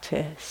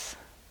practice.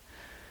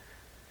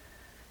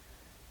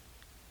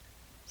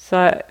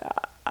 So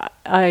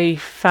I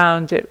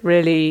found it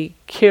really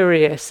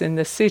curious in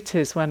the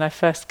suttas when I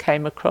first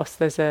came across.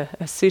 There's a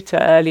sutta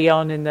early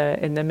on in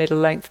the middle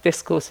length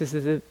discourses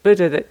of the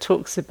Buddha that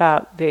talks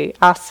about the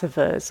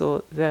asavas,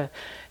 or the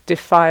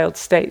defiled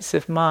states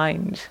of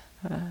mind,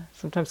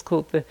 sometimes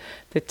called the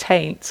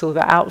taints or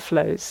the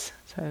outflows.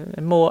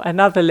 So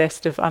another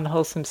list of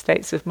unwholesome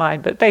states of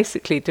mind, but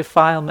basically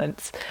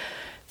defilements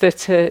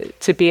that are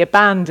to be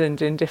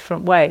abandoned in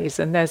different ways.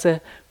 And there's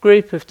a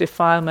group of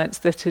defilements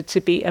that are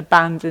to be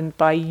abandoned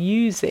by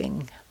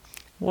using.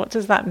 What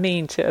does that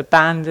mean, to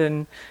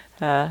abandon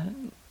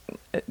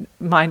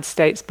mind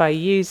states by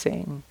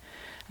using?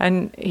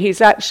 And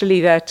he's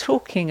actually there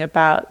talking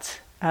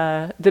about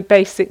the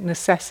basic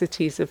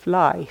necessities of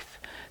life,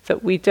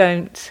 that we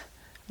don't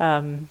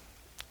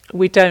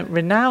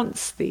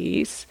renounce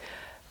these,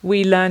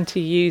 we learn to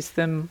use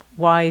them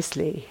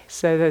wisely.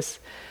 So there's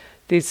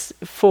these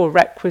 4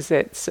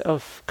 requisites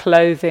of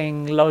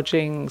clothing,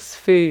 lodgings,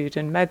 food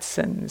and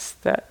medicines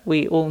that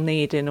we all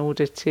need in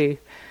order to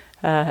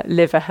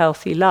live a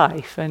healthy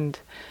life. And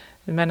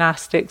the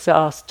monastics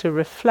are asked to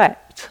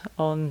reflect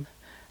on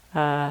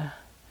the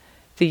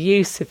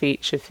use of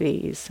each of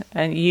these,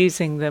 and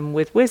using them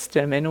with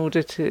wisdom in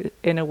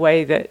a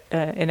way that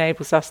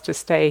enables us to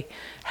stay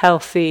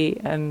healthy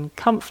and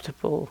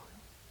comfortable,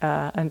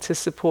 and to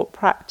support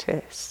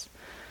practice.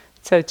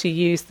 So to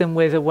use them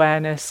with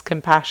awareness,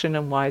 compassion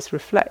and wise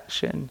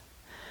reflection,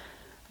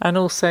 and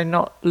also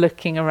not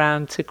looking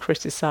around to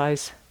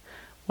criticize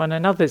one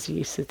another's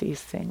use of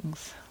these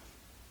things.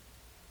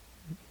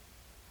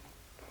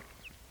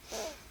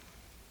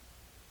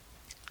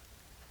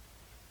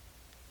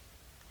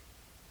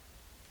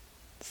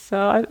 So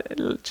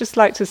I'd just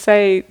like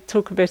to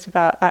talk a bit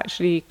about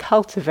actually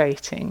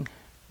cultivating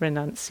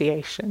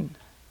renunciation.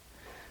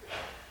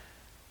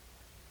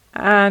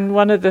 And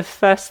one of the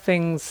first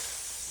things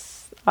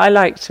I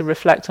like to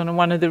reflect on, and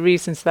one of the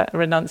reasons that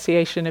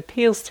renunciation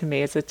appeals to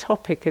me as a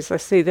topic, is I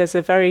see there's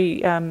a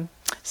very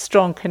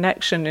strong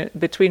connection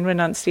between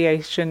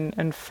renunciation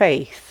and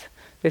faith,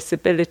 this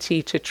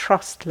ability to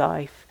trust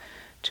life,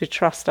 to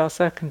trust our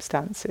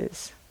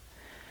circumstances.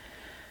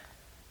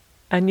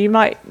 And you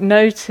might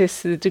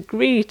notice the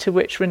degree to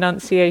which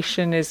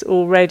renunciation is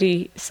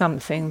already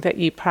something that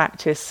you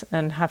practice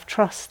and have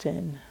trust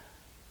in.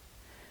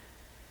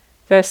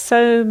 There's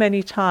so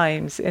many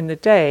times in the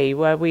day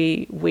where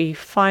we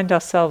find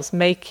ourselves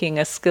making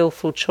a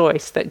skillful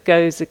choice that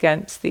goes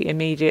against the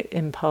immediate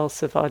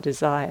impulse of our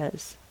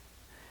desires.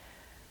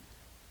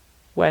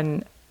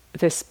 When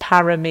this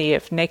parami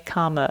of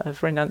nekkhamma,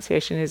 of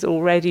renunciation, is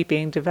already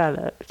being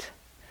developed.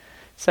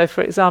 So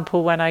for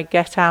example, when I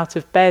get out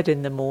of bed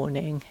in the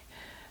morning,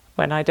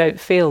 when I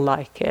don't feel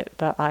like it,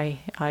 but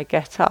I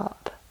get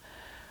up,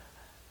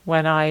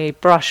 when I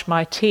brush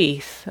my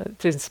teeth,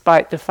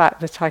 despite the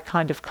fact that I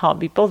kind of can't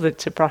be bothered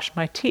to brush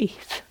my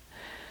teeth.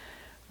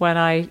 When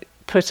I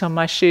put on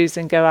my shoes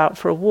and go out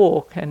for a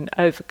walk and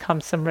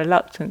overcome some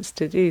reluctance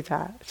to do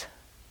that.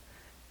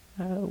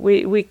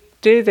 We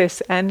do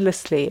this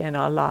endlessly in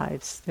our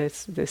lives,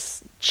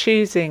 this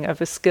choosing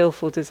of a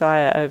skillful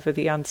desire over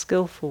the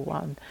unskillful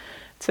one.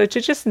 So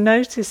to just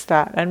notice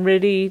that and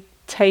really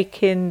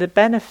take in the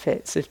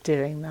benefits of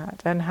doing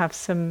that and have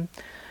some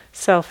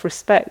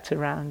self-respect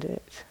around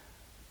it.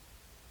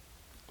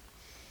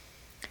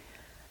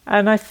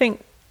 And I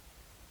think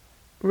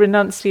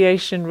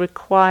renunciation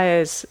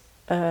requires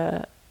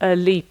a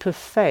leap of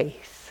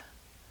faith.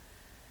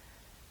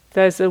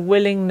 There's a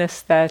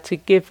willingness there to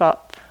give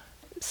up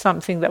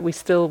something that we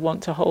still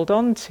want to hold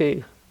on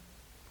to,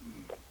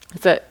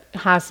 that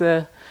has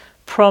a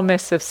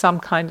promise of some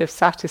kind of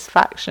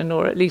satisfaction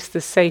or at least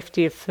the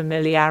safety of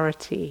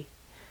familiarity,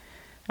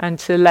 and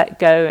to let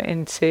go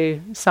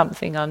into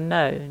something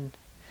unknown.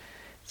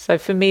 So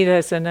for me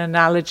there's an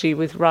analogy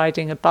with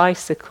riding a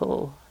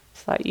bicycle.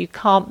 It's like you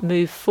can't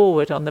move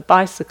forward on the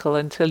bicycle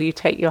until you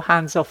take your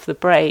hands off the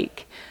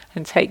brake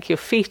and take your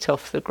feet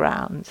off the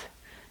ground,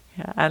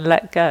 and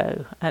let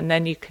go, and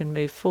then you can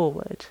move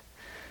forward.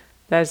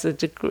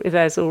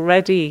 There's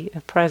already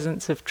a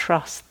presence of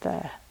trust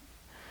there.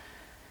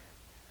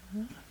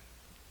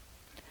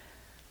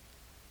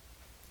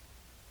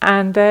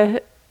 And there are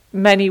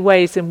many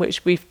ways in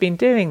which we've been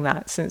doing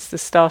that since the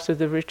start of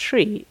the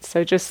retreat.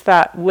 So just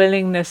that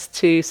willingness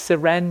to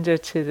surrender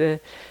to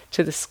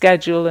the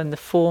schedule and the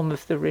form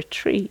of the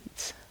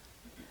retreat.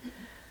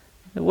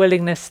 The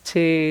willingness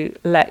to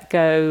let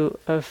go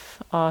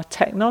of our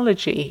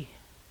technology.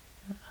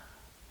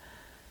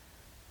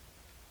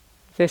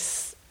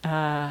 This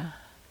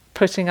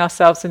putting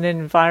ourselves in an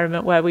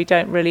environment where we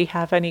don't really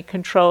have any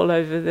control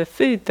over the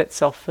food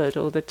that's offered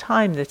or the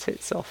time that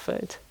it's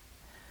offered.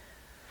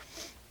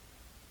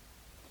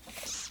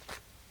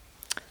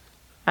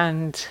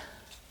 And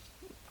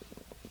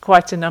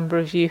quite a number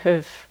of you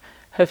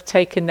have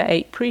taken the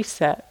 8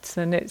 precepts,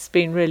 and it's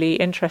been really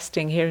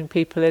interesting hearing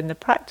people in the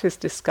practice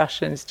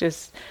discussions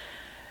just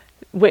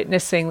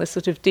witnessing the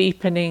sort of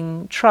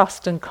deepening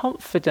trust and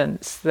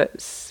confidence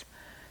that's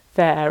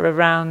there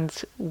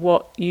around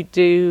what you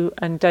do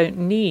and don't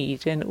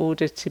need in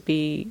order to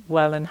be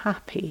well and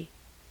happy.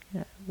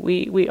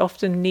 We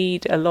often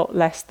need a lot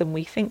less than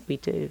we think we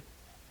do.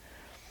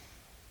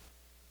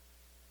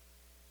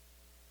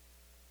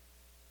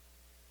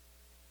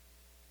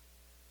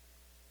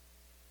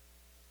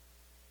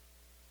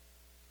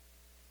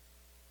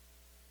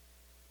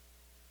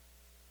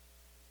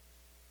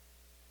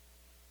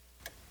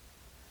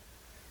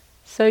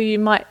 So you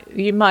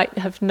might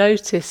have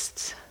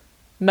noticed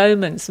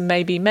moments,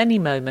 maybe many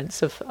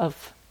moments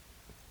of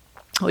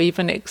or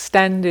even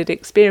extended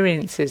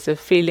experiences of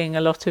feeling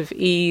a lot of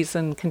ease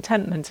and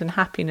contentment and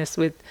happiness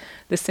with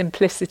the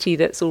simplicity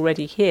that's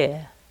already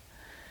here.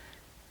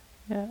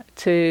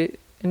 To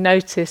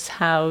notice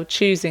how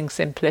choosing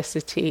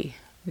simplicity,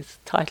 is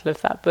the title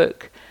of that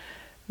book,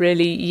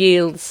 really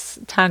yields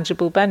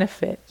tangible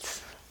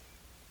benefits.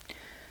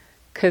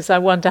 Because I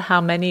wonder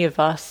how many of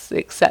us,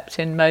 except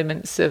in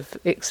moments of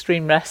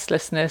extreme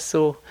restlessness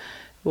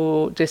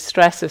or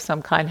distress of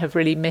some kind, have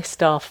really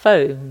missed our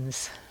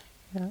phones.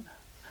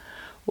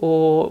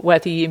 Or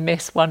whether you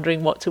miss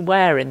wondering what to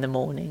wear in the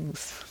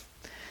mornings,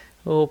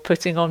 or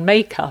putting on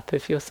makeup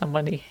if you're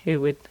somebody who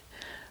would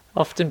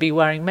often be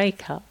wearing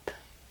makeup.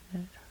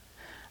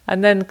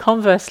 And then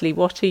conversely,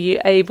 what are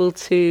you able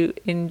to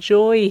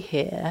enjoy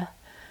here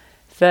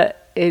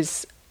that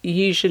is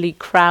usually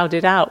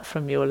crowded out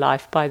from your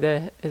life by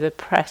the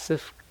press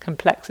of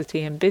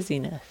complexity and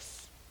busyness?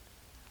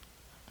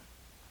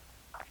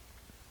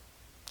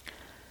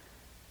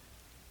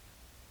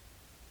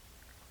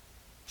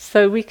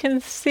 So we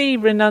can see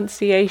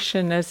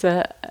renunciation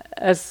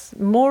as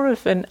more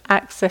of an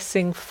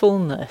accessing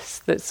fullness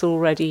that's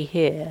already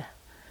here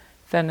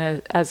than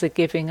as a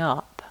giving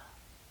up.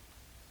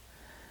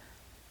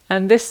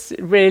 And this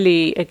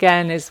really,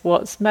 again, is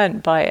what's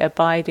meant by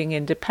abiding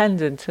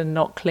independent and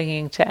not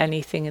clinging to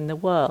anything in the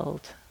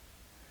world.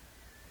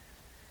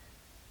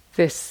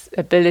 This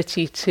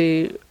ability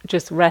to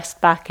just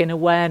rest back in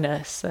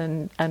awareness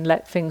and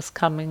let things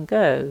come and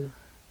go.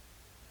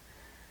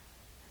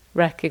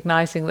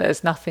 Recognizing that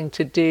there's nothing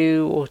to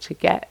do or to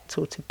get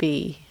or to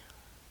be.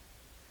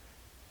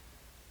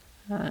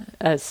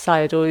 As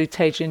Sayadaw U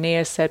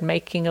Tejaniya said,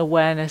 making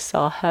awareness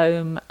our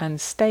home and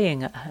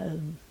staying at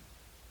home.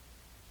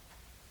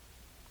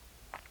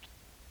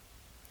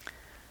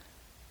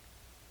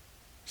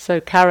 So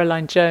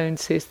Caroline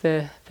Jones, who's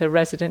the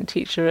resident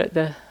teacher at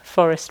the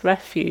Forest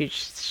Refuge,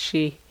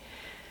 she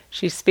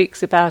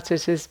speaks about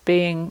it as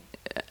being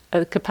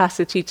a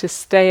capacity to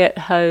stay at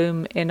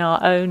home in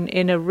our own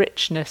inner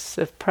richness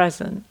of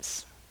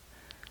presence.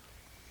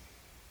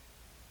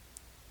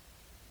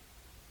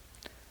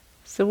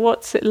 So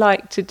what's it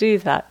like to do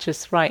that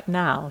just right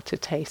now, to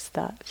taste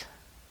that?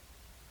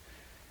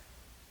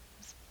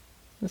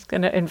 I'm just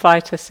going to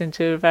invite us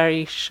into a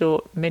very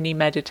short mini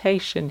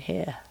meditation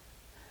here.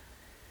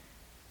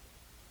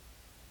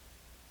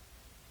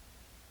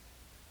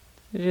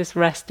 just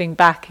resting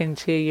back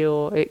into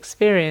your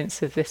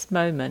experience of this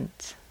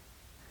moment.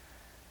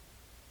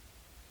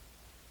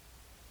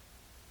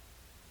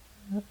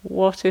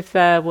 What if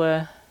there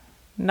were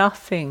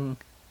nothing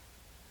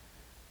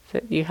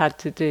that you had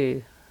to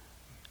do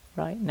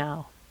right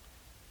now?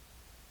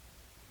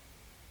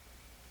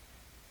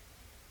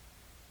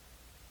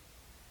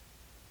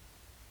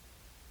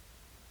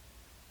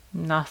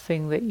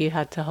 Nothing that you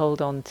had to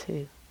hold on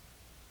to.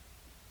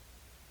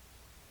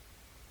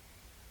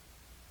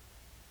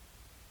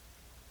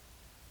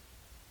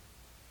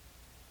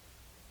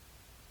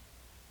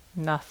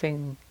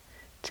 Nothing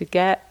to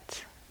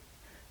get,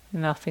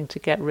 nothing to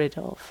get rid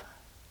of.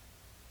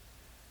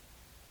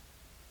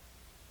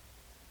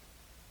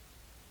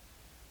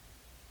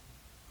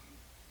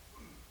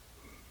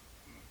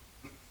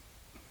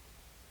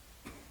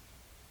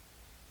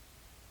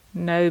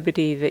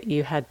 Nobody that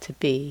you had to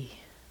be.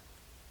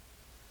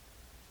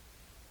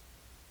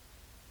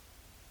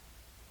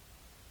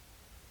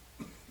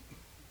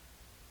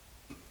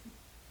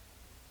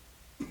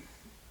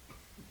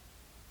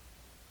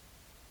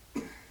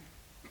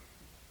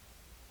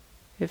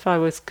 If I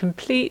was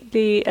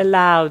completely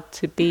allowed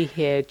to be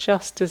here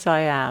just as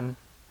I am,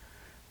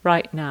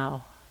 right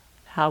now,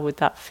 how would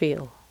that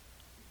feel?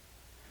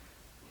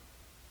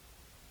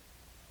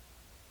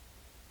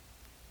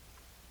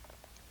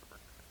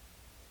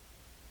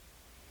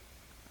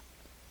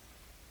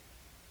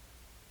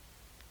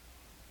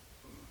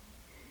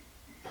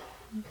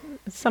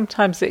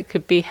 Sometimes it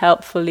could be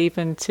helpful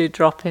even to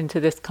drop into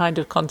this kind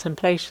of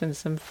contemplation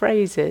some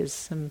phrases,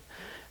 some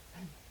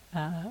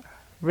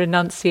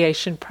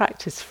renunciation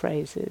practice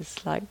phrases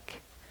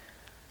like,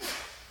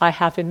 I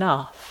have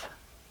enough.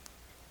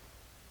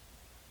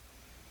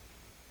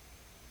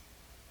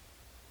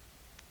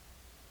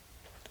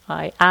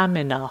 I am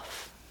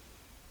enough.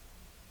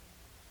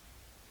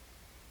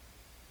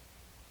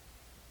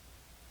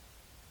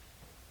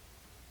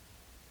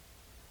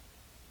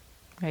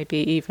 Maybe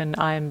even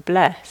I am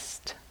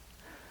blessed.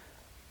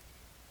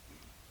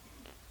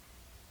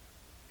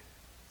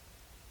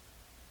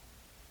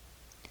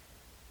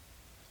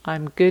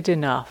 I'm good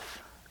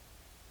enough,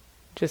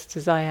 just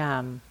as I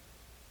am.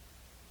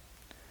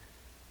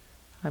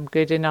 I'm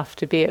good enough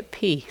to be at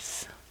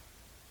peace.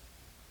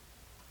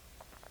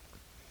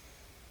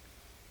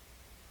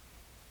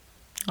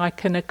 I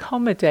can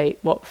accommodate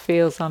what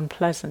feels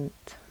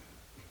unpleasant.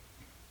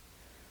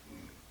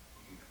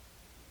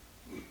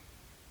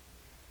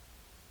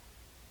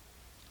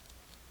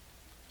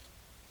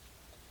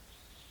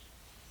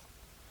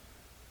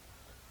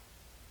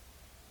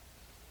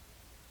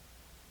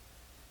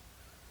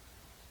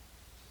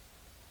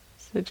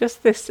 So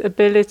just this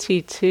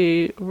ability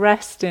to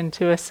rest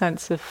into a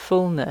sense of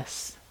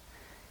fullness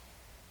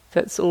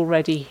that's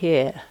already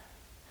here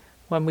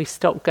when we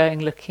stop going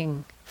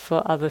looking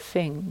for other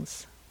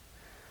things.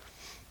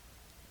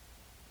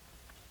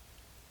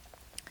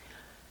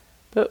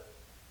 But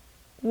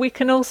we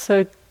can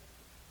also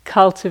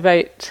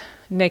cultivate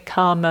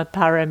nekama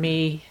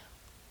parami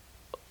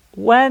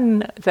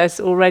when there's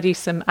already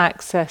some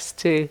access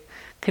to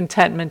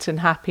contentment and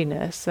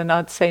happiness, and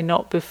I'd say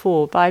not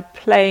before, by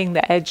playing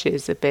the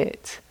edges a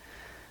bit,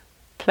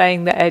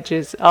 playing the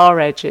edges, our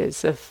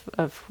edges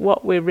of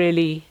what we're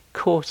really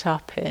caught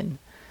up in.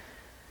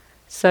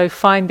 So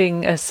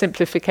finding a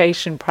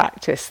simplification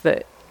practice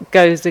that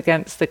goes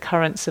against the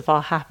currents of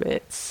our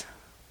habits,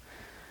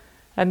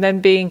 and then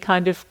being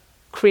kind of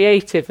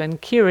creative and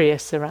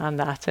curious around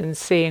that and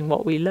seeing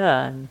what we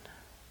learn.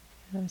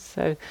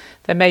 So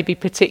there may be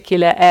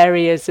particular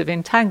areas of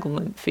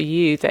entanglement for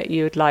you that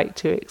you would like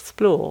to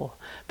explore,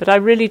 but I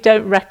really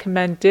don't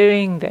recommend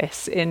doing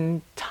this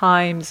in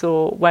times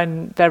or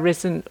when there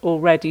isn't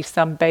already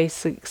some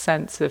basic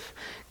sense of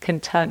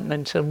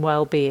contentment and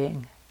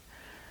well-being.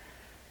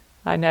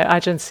 I know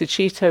Ajahn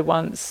Sucitto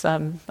once,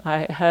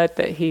 I heard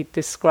that he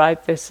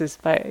described this as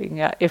being,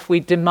 if we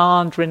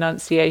demand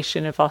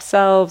renunciation of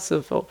ourselves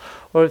or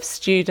of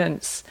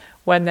students,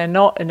 when they're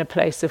not in a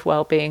place of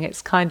well-being,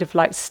 it's kind of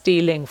like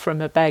stealing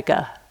from a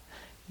beggar.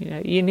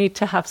 You need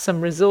to have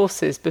some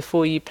resources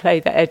before you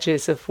play the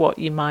edges of what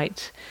you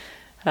might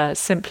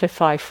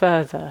simplify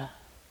further.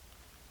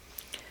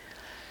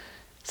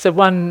 So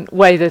one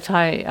way that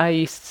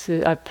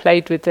I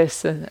played with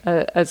this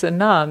as a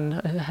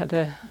nun, I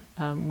had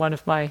one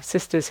of my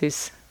sisters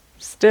who's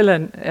still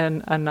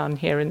a nun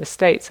here in the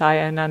States,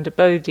 Ayananda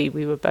Bodhi.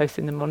 We were both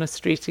in the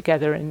monastery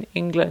together in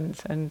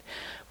England, and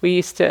we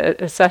used to,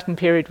 at a certain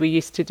period, we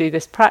used to do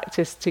this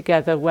practice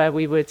together where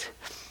we would,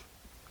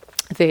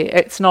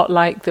 it's not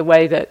like the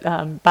way that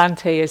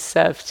Bhante is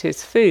served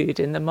his food.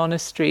 In the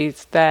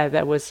monasteries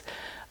there was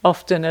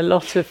often a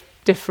lot of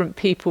different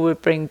people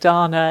would bring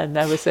dana, and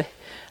there was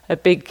a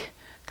big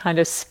kind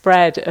of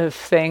spread of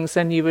things,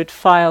 and you would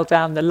file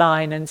down the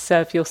line and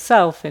serve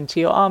yourself into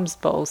your alms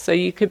bowl. So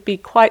you could be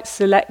quite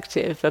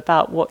selective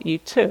about what you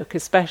took,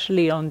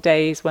 especially on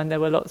days when there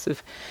were lots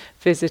of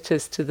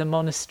visitors to the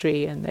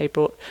monastery and they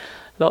brought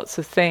lots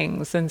of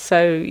things. And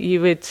so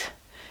you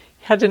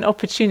had an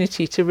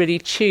opportunity to really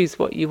choose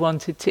what you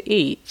wanted to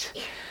eat.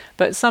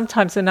 But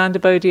sometimes Ananda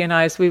Bodhi and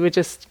I, as we were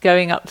just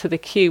going up to the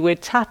queue,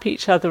 we'd tap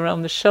each other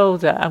on the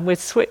shoulder and we'd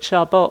switch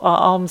our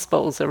alms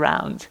bowls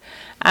around,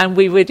 and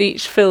we would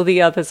each fill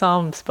the other's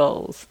alms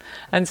bowls.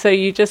 And so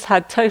you just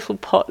had total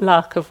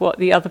potluck of what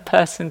the other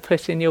person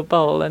put in your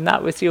bowl, and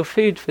that was your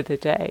food for the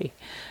day.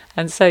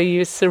 And so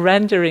you're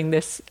surrendering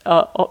this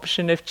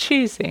option of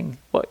choosing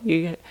what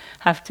you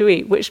have to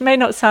eat, which may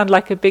not sound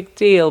like a big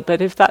deal,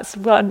 but if that's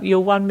your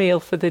one meal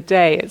for the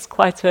day, it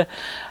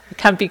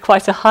can be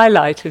quite a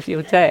highlight of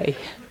your day.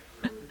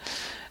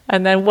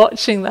 And then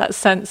watching that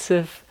sense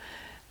of,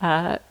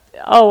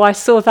 oh, I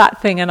saw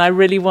that thing and I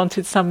really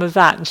wanted some of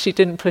that, and she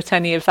didn't put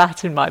any of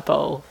that in my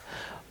bowl.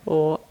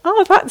 Or,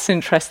 oh, that's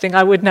interesting,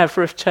 I would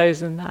never have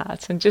chosen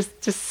that. And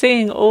just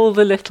seeing all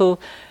the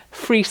little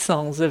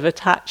frissons of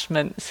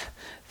attachment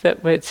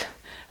that would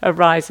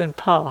arise and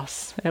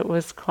pass. It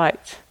was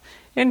quite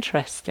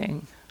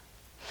interesting.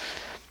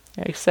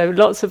 So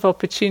lots of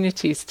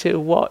opportunities to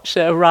watch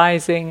the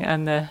arising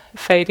and the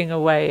fading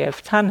away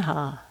of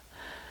tanha.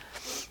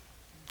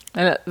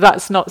 And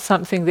that's not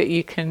something that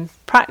you can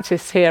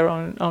practice here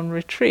on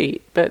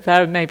retreat, but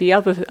there may be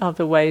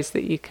other ways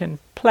that you can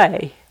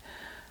play.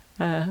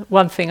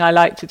 One thing I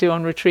like to do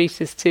on retreat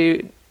is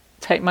to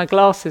take my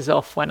glasses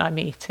off when I'm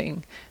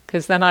eating,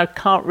 because then I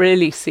can't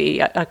really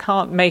see. I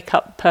can't make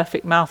up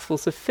perfect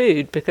mouthfuls of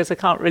food because I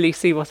can't really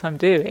see what I'm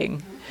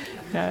doing.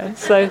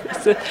 So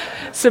it's a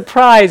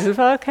surprise of,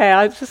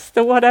 okay,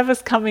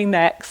 whatever's coming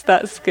next,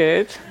 that's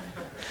good.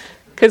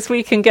 Because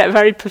we can get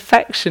very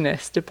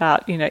perfectionist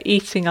about,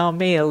 eating our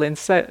meal in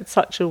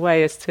such a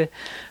way as to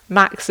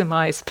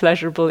maximize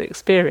pleasurable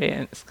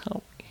experience,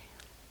 can't we?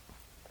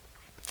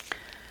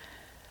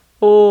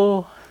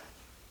 Or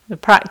the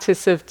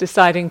practice of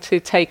deciding to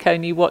take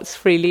only what's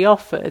freely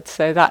offered.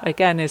 So that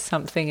again is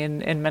something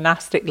in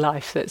monastic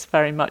life that's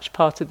very much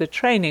part of the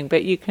training,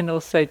 but you can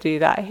also do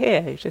that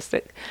here, just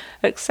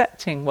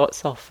accepting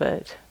what's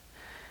offered.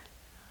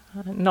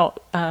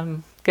 Not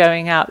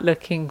going out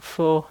looking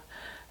for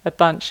a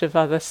bunch of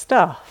other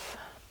stuff.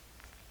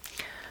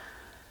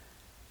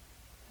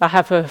 I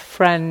have a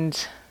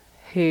friend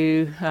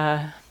who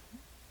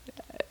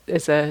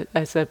is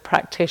a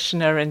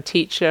practitioner and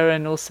teacher,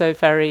 and also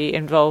very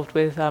involved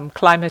with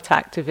climate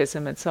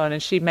activism and so on.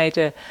 And she made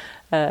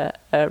a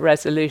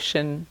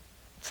resolution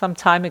some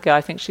time ago.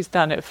 I think she's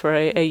done it for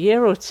a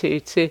year or two,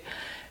 to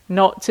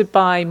not to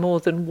buy more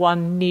than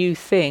one new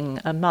thing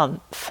a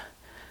month,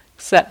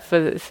 except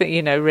for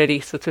really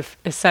sort of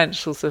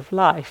essentials of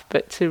life,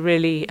 but to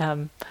really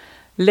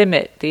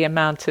limit the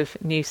amount of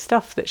new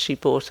stuff that she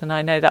bought. And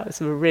I know that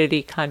was a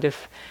really kind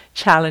of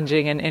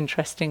challenging and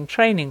interesting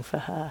training for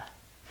her.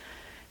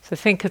 So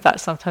think of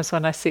that sometimes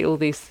when I see all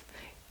these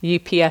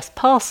UPS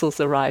parcels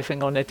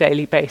arriving on a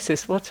daily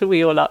basis. What are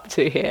we all up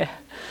to here?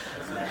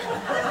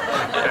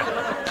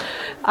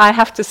 I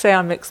have to say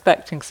I'm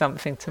expecting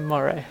something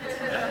tomorrow,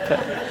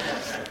 but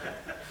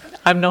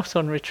I'm not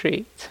on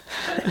retreat.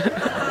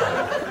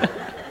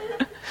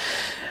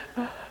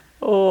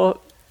 Or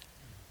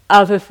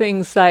other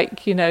things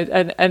like,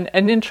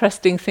 an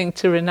interesting thing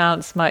to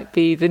renounce might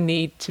be the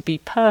need to be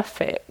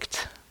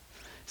perfect.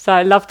 So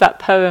I love that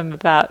poem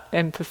about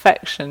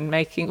imperfection,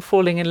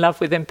 falling in love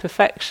with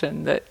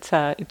imperfection,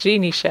 that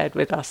Jeannie shared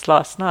with us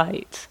last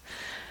night.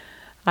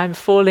 I'm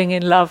falling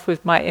in love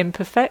with my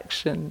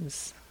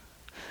imperfections.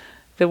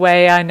 The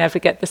way I never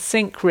get the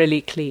sink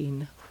really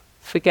clean,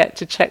 forget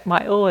to check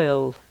my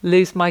oil,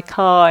 lose my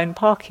car in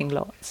parking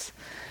lots,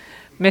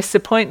 miss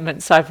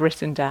appointments I've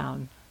written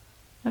down.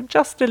 I'm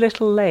just a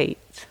little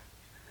late.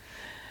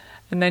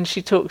 And then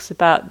she talks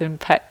about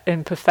the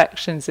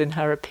imperfections in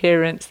her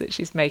appearance that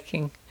she's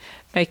making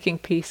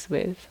peace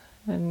with,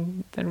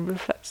 and then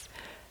reflects.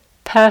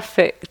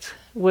 Perfect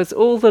was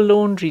all the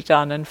laundry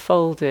done and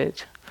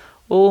folded,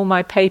 all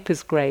my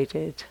papers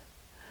graded,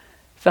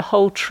 the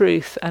whole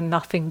truth and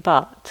nothing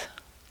but.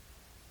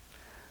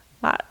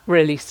 That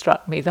really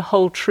struck me, the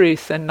whole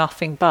truth and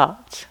nothing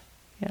but.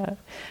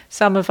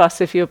 Some of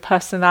us, if you're a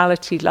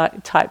personality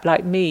type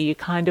like me, you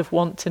kind of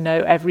want to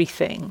know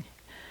everything.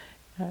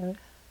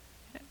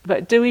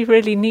 But do we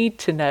really need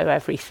to know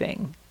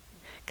everything?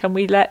 Can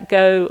we let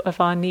go of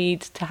our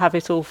need to have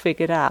it all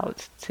figured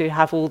out, to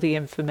have all the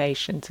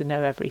information, to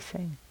know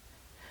everything?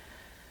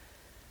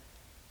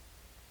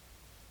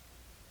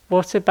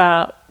 What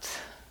about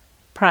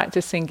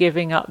practicing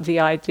giving up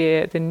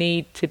the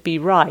need to be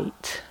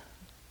right?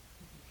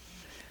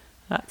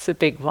 That's a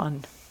big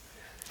one.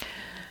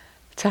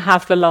 To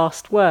have the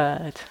last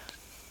word.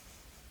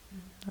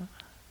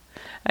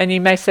 And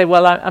you may say,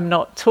 well, I'm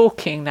not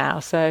talking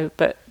now,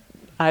 but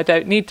I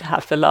don't need to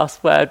have the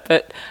last word.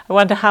 But I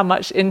wonder how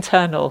much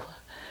internal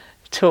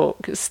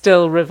talk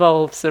still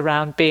revolves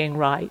around being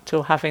right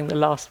or having the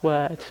last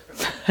word.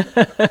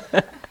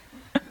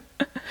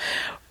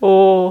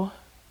 Or,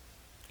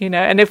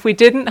 and if we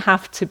didn't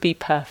have to be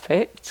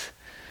perfect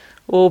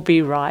or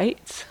be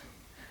right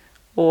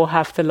or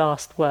have the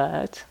last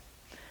word,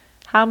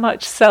 how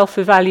much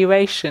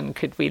self-evaluation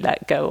could we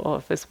let go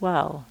of as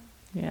well?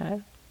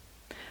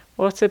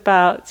 What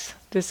about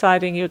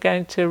deciding you're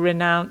going to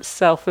renounce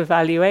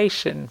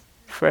self-evaluation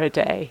for a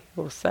day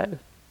or so?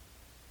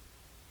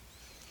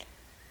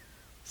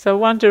 So I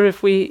wonder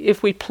if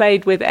we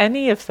played with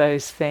any of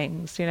those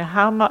things,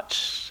 how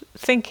much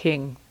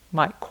thinking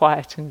might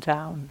quieten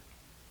down.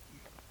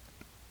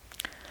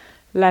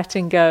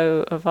 Letting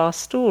go of our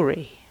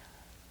story.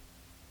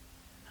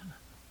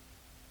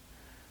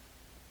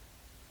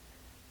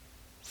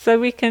 So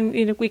we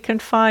can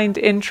find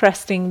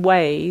interesting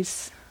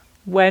ways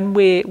when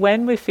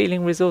we're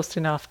feeling resourced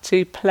enough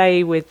to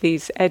play with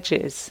these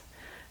edges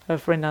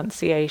of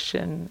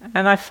renunciation.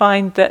 And I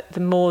find that the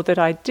more that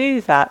I do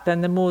that,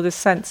 then the more the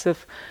sense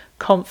of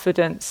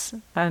confidence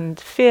and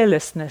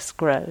fearlessness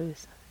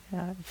grows.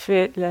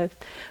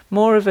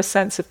 More of a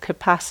sense of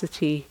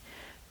capacity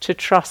to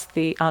trust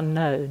the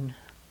unknown.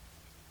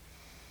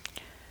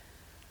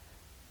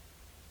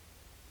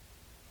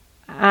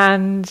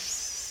 And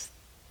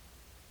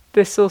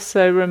this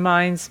also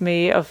reminds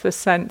me of the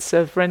sense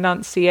of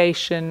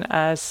renunciation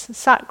as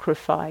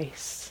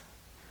sacrifice.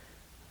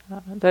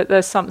 That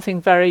there's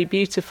something very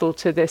beautiful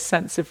to this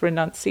sense of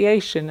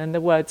renunciation, and the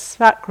word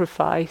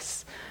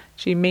sacrifice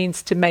actually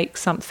means to make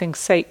something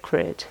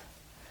sacred.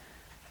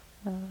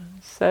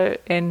 So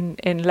in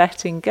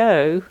letting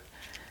go,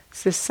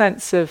 it's this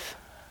sense of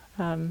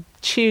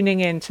tuning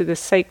into the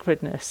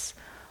sacredness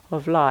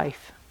of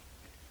life.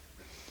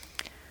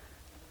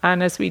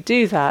 And as we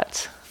do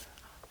that,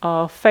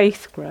 our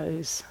faith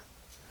grows.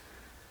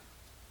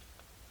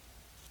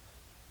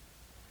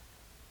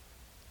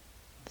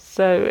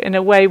 So in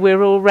a way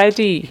we're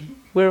already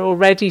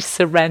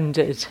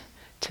surrendered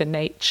to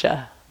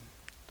nature,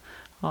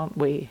 aren't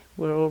we?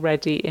 We're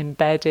already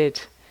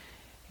embedded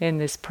in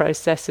this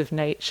process of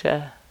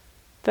nature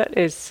that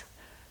is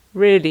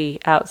really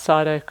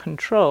outside our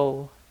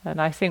control. And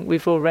I think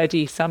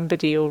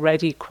somebody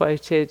already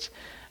quoted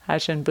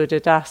Ajahn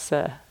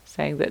Buddhadasa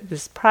saying that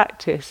this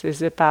practice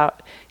is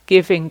about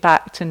giving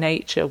back to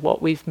nature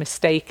what we've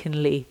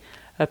mistakenly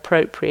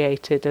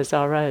appropriated as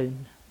our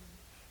own.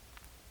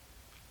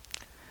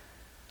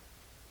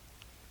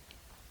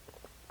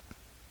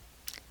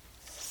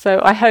 So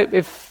I hope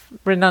if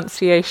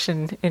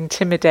renunciation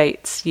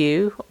intimidates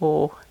you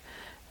or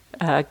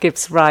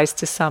gives rise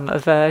to some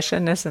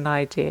aversion as an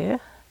idea,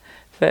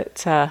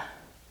 that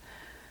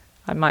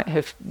I might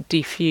have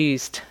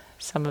diffused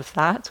some of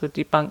that or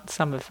debunked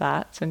some of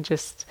that, and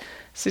just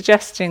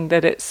suggesting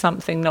that it's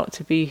something not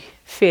to be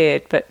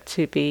feared but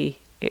to be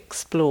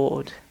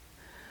explored,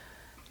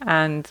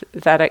 and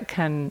that it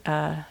can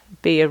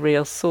be a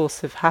real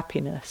source of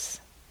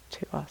happiness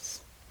to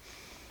us.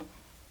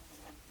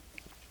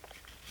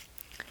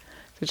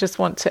 So I just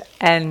want to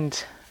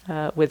end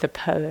with a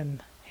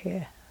poem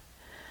here.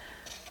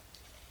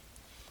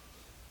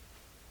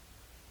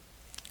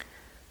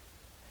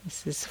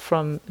 This is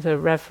from the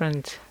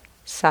Reverend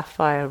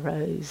Sapphire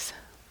Rose.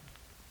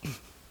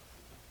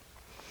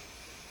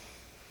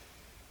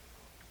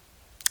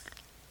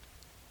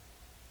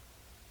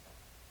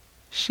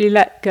 She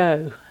let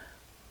go.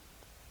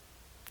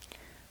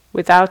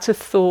 Without a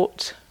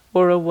thought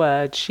or a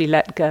word, she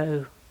let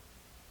go.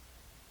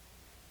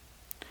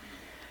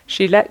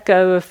 She let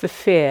go of the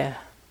fear.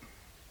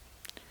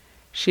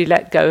 She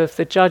let go of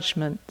the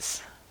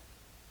judgments.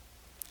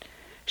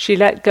 She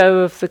let go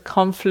of the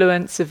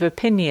confluence of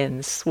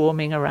opinions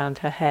swarming around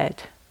her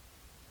head.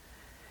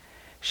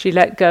 She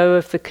let go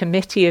of the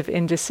committee of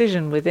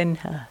indecision within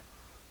her.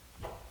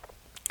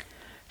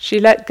 She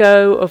let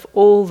go of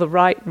all the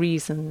right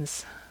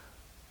reasons.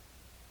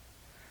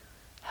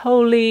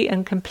 Wholly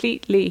and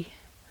completely,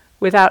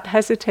 without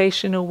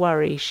hesitation or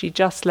worry, she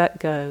just let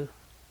go.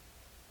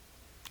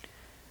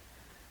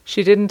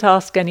 She didn't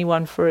ask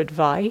anyone for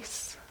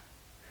advice.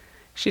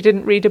 She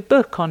didn't read a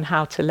book on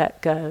how to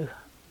let go.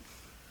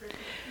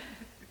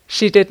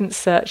 She didn't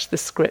search the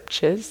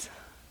scriptures.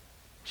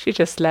 She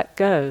just let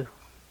go.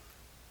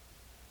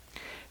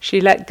 She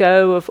let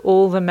go of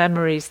all the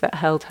memories that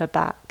held her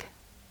back.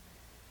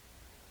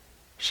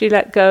 She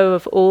let go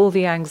of all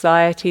the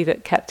anxiety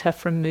that kept her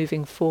from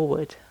moving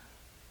forward.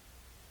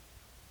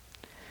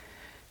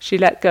 She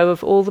let go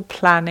of all the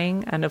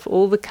planning and of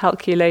all the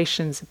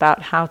calculations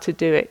about how to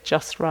do it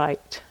just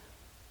right.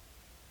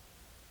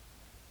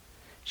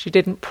 She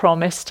didn't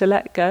promise to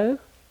let go.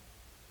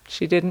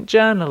 She didn't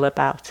journal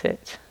about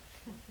it.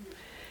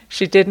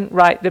 She didn't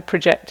write the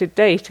projected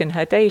date in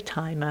her day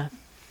timer.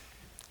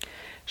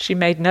 She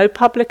made no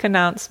public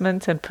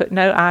announcement and put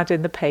no ad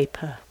in the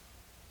paper.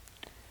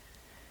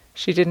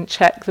 She didn't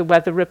check the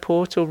weather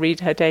report or read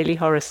her daily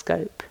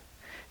horoscope.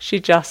 She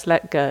just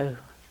let go.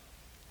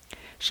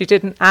 She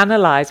didn't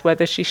analyze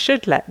whether she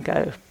should let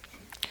go.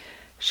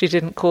 She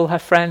didn't call her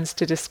friends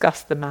to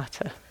discuss the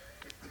matter.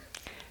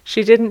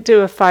 She didn't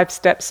do a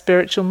 5-step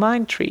spiritual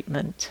mind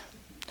treatment.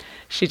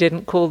 She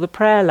didn't call the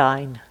prayer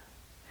line.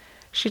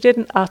 She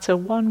didn't utter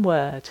one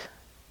word.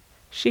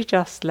 She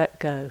just let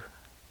go.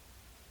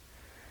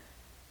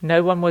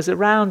 No one was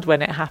around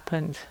when it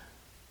happened.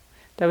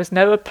 There was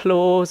no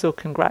applause or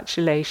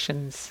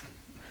congratulations.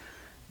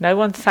 No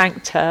one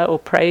thanked her or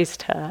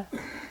praised her.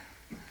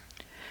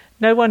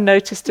 No one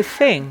noticed a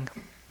thing.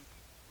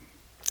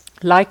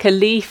 Like a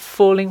leaf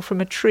falling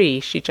from a tree,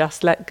 she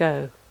just let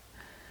go.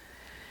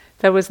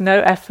 There was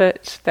no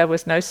effort, there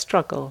was no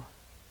struggle.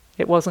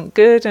 It wasn't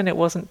good and it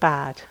wasn't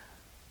bad.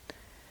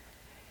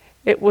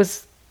 It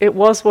was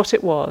what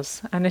it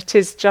was, and it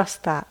is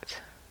just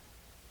that.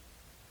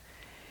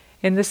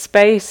 In the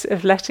space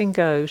of letting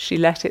go, she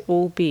let it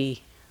all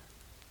be.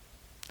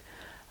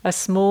 A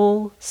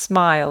small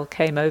smile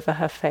came over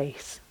her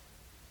face.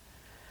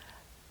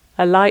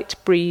 A light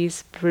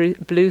breeze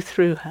blew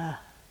through her,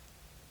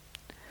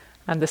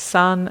 and the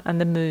sun and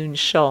the moon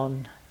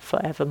shone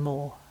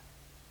forevermore.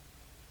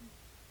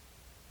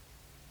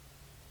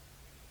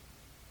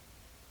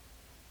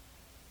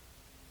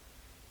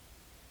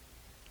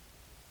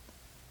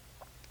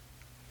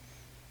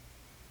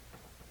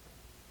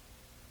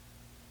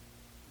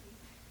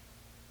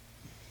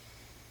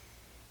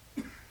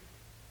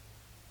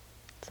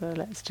 So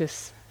let's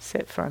just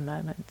sit for a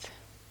moment.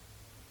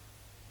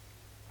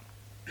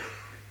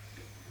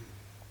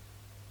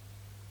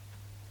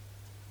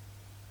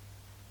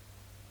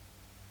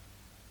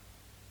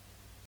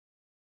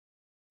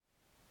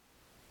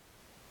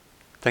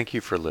 Thank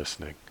you for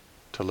listening.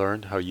 To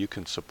learn how you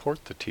can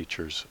support the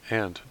teachers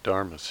and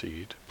Dharma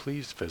Seed,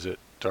 please visit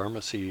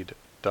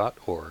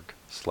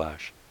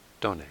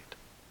dharmaseed.org/donate.